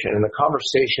conversation. And the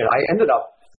conversation, I ended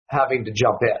up having to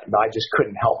jump in. I just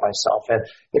couldn't help myself. And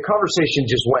the conversation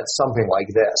just went something like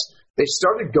this. They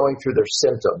started going through their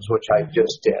symptoms, which I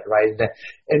just did, right?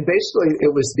 And basically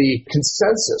it was the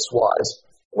consensus was,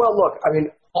 well, look,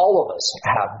 all of us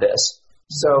have this.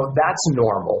 So that's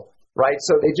normal, right?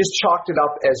 So they just chalked it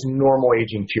up as normal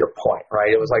aging, to your point,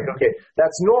 right? It was like, okay,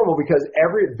 that's normal because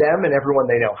them and everyone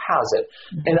they know has it.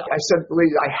 And I said,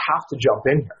 Lee, I have to jump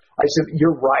in here. I said,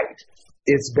 you're right.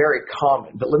 It's very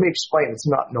common, but let me explain, it's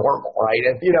not normal, right?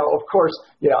 And, of course,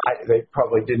 they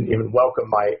probably didn't even welcome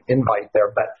my invite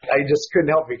there, but I just couldn't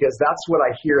help because that's what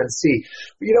I hear and see.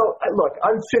 Look,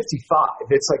 I'm 55.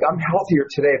 It's like I'm healthier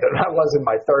today than I was in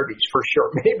my 30s for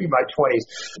sure, maybe my 20s.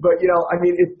 But,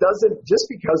 it doesn't, just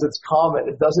because it's common,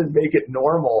 it doesn't make it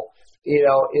normal.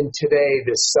 In today,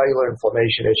 this cellular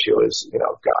inflammation issue is,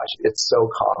 gosh, it's so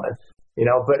common,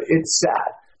 but it's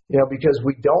sad. Because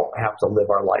we don't have to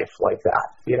live our life like that.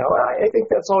 I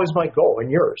think that's always my goal and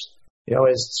yours,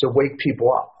 is to wake people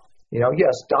up.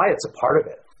 Yes, diet's a part of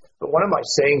it. But one of my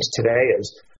sayings today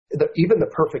is that even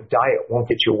the perfect diet won't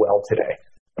get you well today.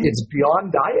 It's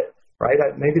beyond diet, right?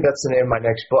 Maybe that's the name of my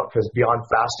next book, because Beyond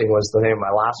Fasting was the name of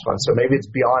my last one. So maybe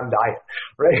it's beyond diet,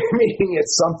 right? Meaning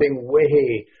it's something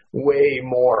way, way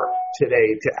more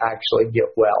today to actually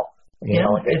get well.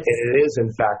 It is,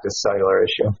 in fact, a cellular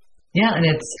issue. Yeah, and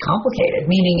it's complicated,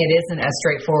 meaning it isn't as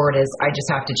straightforward as I just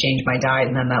have to change my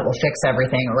diet and then that will fix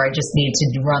everything, or I just need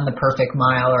to run the perfect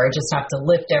mile, or I just have to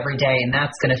lift every day and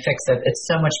that's going to fix it. It's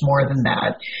so much more than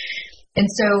that. And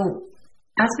so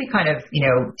as we kind of,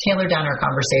 tailor down our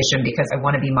conversation, because I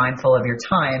want to be mindful of your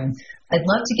time, I'd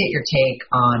love to get your take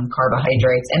on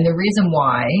carbohydrates. And the reason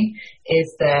why is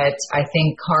that I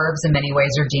think carbs in many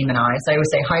ways are demonized. I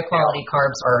always say high quality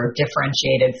carbs are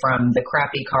differentiated from the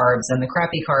crappy carbs, and the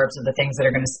crappy carbs are the things that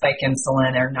are going to spike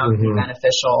insulin or not be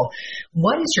beneficial.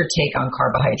 What is your take on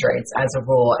carbohydrates as a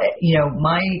rule?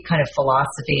 My kind of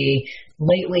philosophy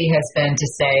lately has been to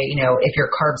say, if you're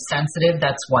carb sensitive,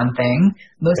 that's one thing.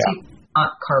 Most people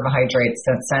carbohydrate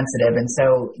sensitive. And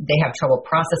so they have trouble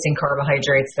processing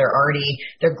carbohydrates. Their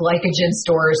glycogen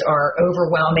stores are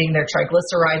overwhelming. Their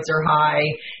triglycerides are high.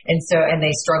 And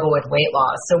they struggle with weight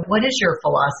loss. So what is your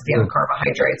philosophy on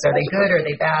carbohydrates? Are they good? Are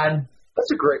they bad?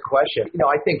 That's a great question.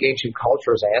 I think ancient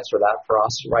cultures answer that for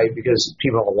us, right? Because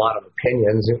people have a lot of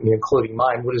opinions, including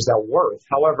mine. What is that worth?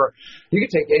 However, you can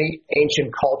take any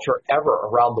ancient culture ever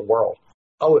around the world.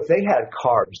 Oh, if they had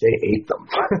carbs, they ate them.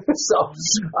 So,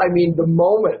 the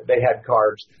moment they had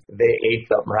carbs, they ate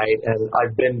them, right? And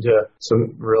I've been to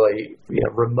some really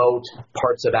remote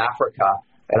parts of Africa,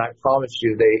 and I promise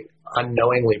you they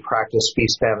unknowingly practice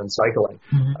feast, famine, cycling.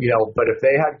 Mm-hmm. But if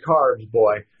they had carbs,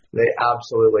 boy, they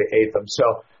absolutely ate them. So,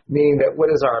 meaning that what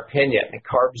is our opinion?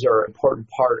 Carbs are an important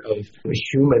part of the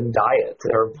human diet.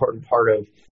 They're an important part of,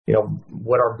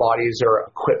 what our bodies are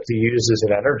equipped to use as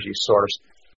an energy source.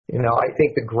 I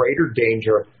think the greater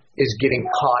danger is getting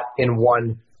caught in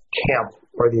one camp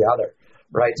or the other,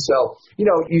 right? So,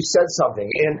 you said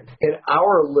something. In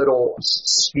our little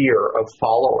sphere of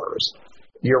followers,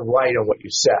 you're right on what you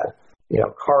said.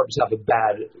 Carbs have a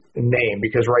bad name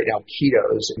because right now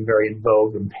keto is very in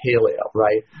vogue and paleo,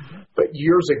 right? But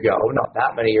years ago, not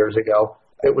that many years ago,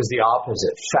 it was the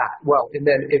opposite, fat. Well, and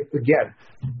then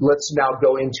let's now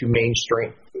go into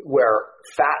mainstream where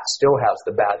fat still has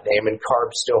the bad name and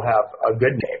carbs still have a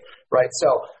good name, right?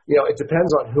 So, it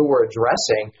depends on who we're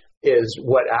addressing is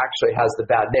what actually has the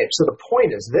bad name. So the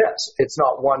point is this, it's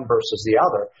not one versus the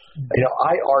other.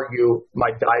 I argue my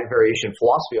diet variation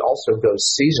philosophy also goes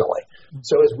seasonally.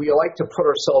 So as we like to put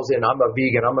ourselves in, I'm a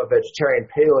vegan, I'm a vegetarian,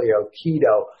 paleo,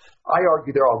 keto, I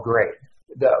argue they're all great.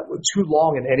 Too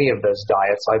long in any of those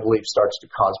diets, I believe, starts to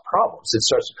cause problems. It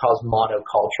starts to cause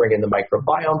monoculturing in the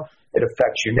microbiome. It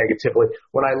affects you negatively.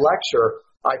 When I lecture,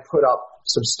 I put up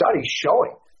some studies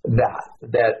showing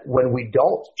that when we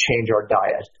don't change our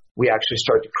diet, we actually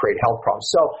start to create health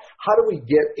problems. So how do we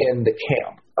get in the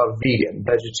camp of vegan,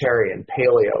 vegetarian,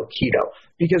 paleo, keto?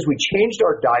 Because we changed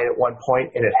our diet at one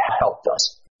point and it helped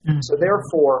us. Mm-hmm. So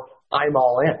therefore, I'm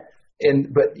all in.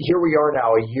 But here we are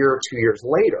now a year or 2 years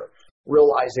later,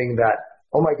 realizing that,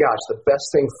 oh my gosh, the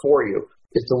best thing for you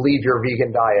is to leave your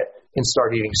vegan diet and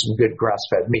start eating some good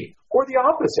grass-fed meat. Or the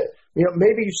opposite.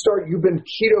 Maybe you've been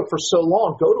keto for so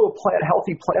long, go to a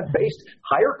healthy, plant-based,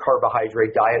 higher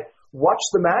carbohydrate diet. Watch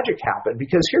the magic happen,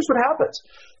 because here's what happens.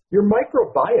 Your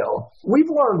microbiome,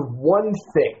 we've learned one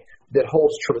thing that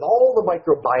holds true with all the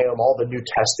microbiome, all the new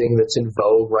testing that's in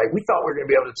vogue, right? We thought we were going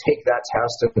to be able to take that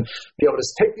test and be able to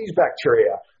take these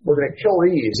bacteria. We're going to kill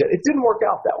these. It didn't work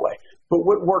out that way. But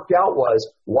what worked out was,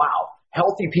 wow,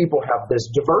 healthy people have this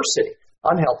diversity.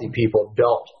 Unhealthy people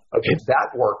don't. Okay,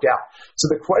 that worked out. So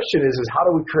the question is how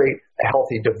do we create a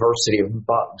healthy diversity of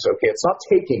bugs? Okay, it's not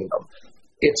taking them.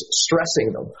 It's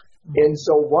stressing them. And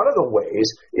so one of the ways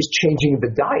is changing the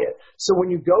diet. So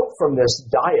when you go from this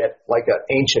diet, like an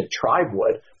ancient tribe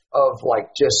would, of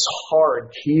like just hard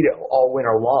keto all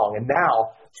winter long, and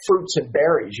now fruits and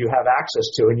berries you have access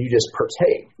to and you just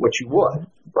partake, which you would,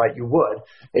 right? You would,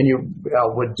 and you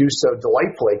would do so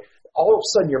delightfully. All of a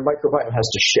sudden your microbiome has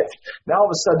to shift. Now all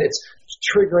of a sudden it's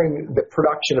triggering the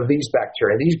production of these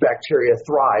bacteria. These bacteria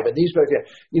thrive, and these bacteria,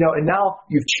 and now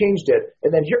you've changed it.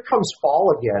 And then here comes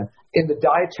fall again, and the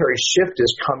dietary shift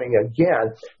is coming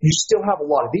again. You still have a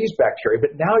lot of these bacteria,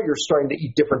 but now you're starting to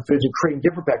eat different foods and creating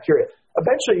different bacteria.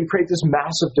 Eventually you create this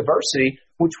massive diversity,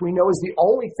 which we know is the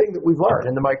only thing that we've learned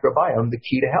in the microbiome, the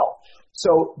key to health.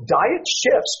 So diet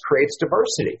shifts creates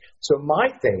diversity. So my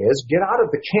thing is get out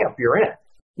of the camp you're in.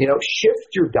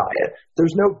 Shift your diet.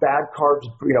 There's no bad carbs,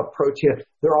 protein.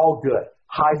 They're all good.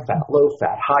 High fat, low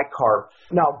fat, high carb.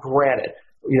 Now, granted,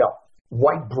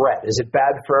 white bread, is it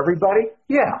bad for everybody?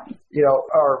 Yeah.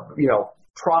 Or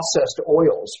processed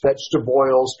oils, vegetable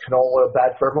oils, canola,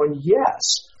 bad for everyone?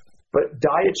 Yes. But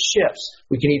diet shifts.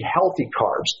 We can eat healthy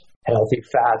carbs, healthy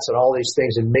fats, and all these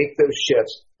things, and make those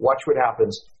shifts. Watch what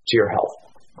happens to your health.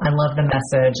 I love the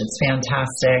message. It's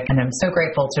fantastic. And I'm so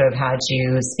grateful to have had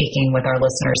you speaking with our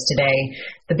listeners today.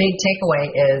 The big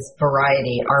takeaway is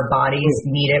variety. Our bodies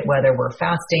need it, whether we're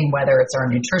fasting, whether it's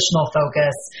our nutritional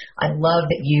focus. I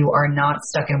love that you are not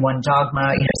stuck in one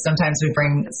dogma. Sometimes we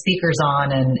bring speakers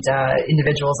on and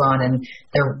individuals on, and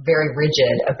they're very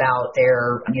rigid about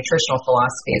their nutritional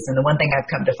philosophies. And the one thing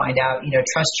I've come to find out,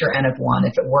 trust your N of 1.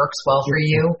 If it works well for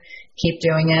you, keep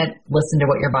doing it. Listen to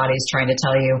what your body's trying to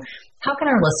tell you. How can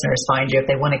our listeners find you if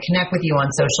they want to connect with you on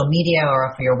social media or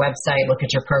off of your website, look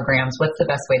at your programs? What's the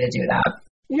best way to do that?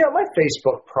 Yeah, my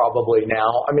Facebook probably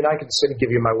now. I can give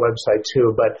you my website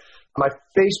too, but my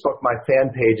Facebook, my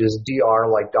fan page is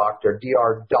Dr.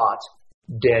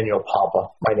 Daniel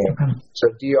Pompa, my name. Okay. So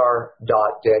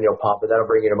dr.danielpompa. That'll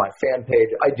bring you to my fan page.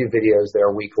 I do videos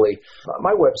there weekly.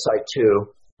 My website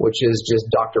too, which is just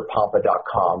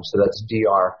drpompa.com. So that's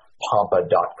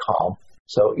drpompa.com.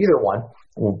 So either one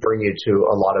will bring you to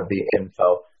a lot of the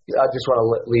info. I just want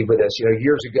to leave with this.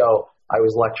 Years ago, I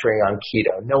was lecturing on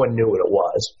keto. No one knew what it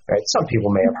was, right? Some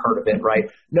people may have heard of it, right?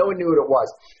 No one knew what it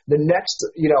was. The next,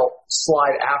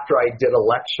 slide after I did a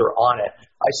lecture on it,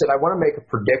 I said, I want to make a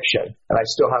prediction, and I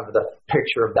still have the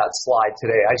picture of that slide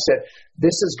today. I said,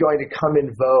 this is going to come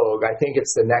in vogue. I think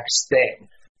it's the next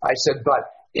thing. I said, but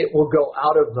it will go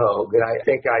out of vogue, and I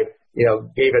think I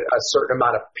gave it a certain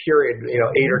amount of period, 8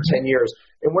 or 10 years.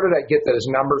 And where did I get those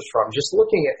numbers from? Just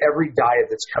looking at every diet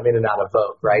that's come in and out of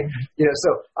vogue, right? So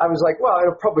I was like, well,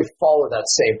 it'll probably follow that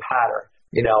same pattern,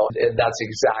 and that's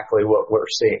exactly what we're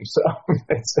seeing. So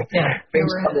things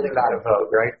come in and out of vogue,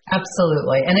 right?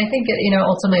 Absolutely. And I think,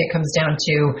 ultimately it comes down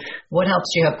to what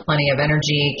helps you have plenty of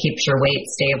energy, keeps your weight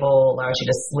stable, allows you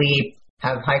to sleep,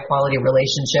 have high quality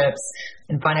relationships,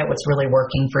 and find out what's really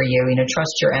working for you.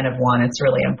 Trust your N of 1. It's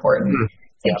really important.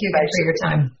 Thank you guys for your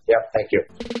time. Yeah, thank you.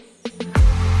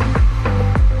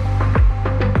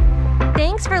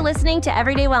 Thanks for listening to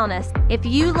Everyday Wellness. If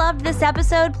you loved this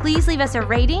episode, please leave us a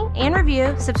rating and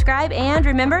review, subscribe, and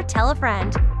remember, tell a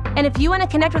friend. And if you want to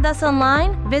connect with us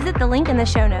online, visit the link in the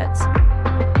show notes.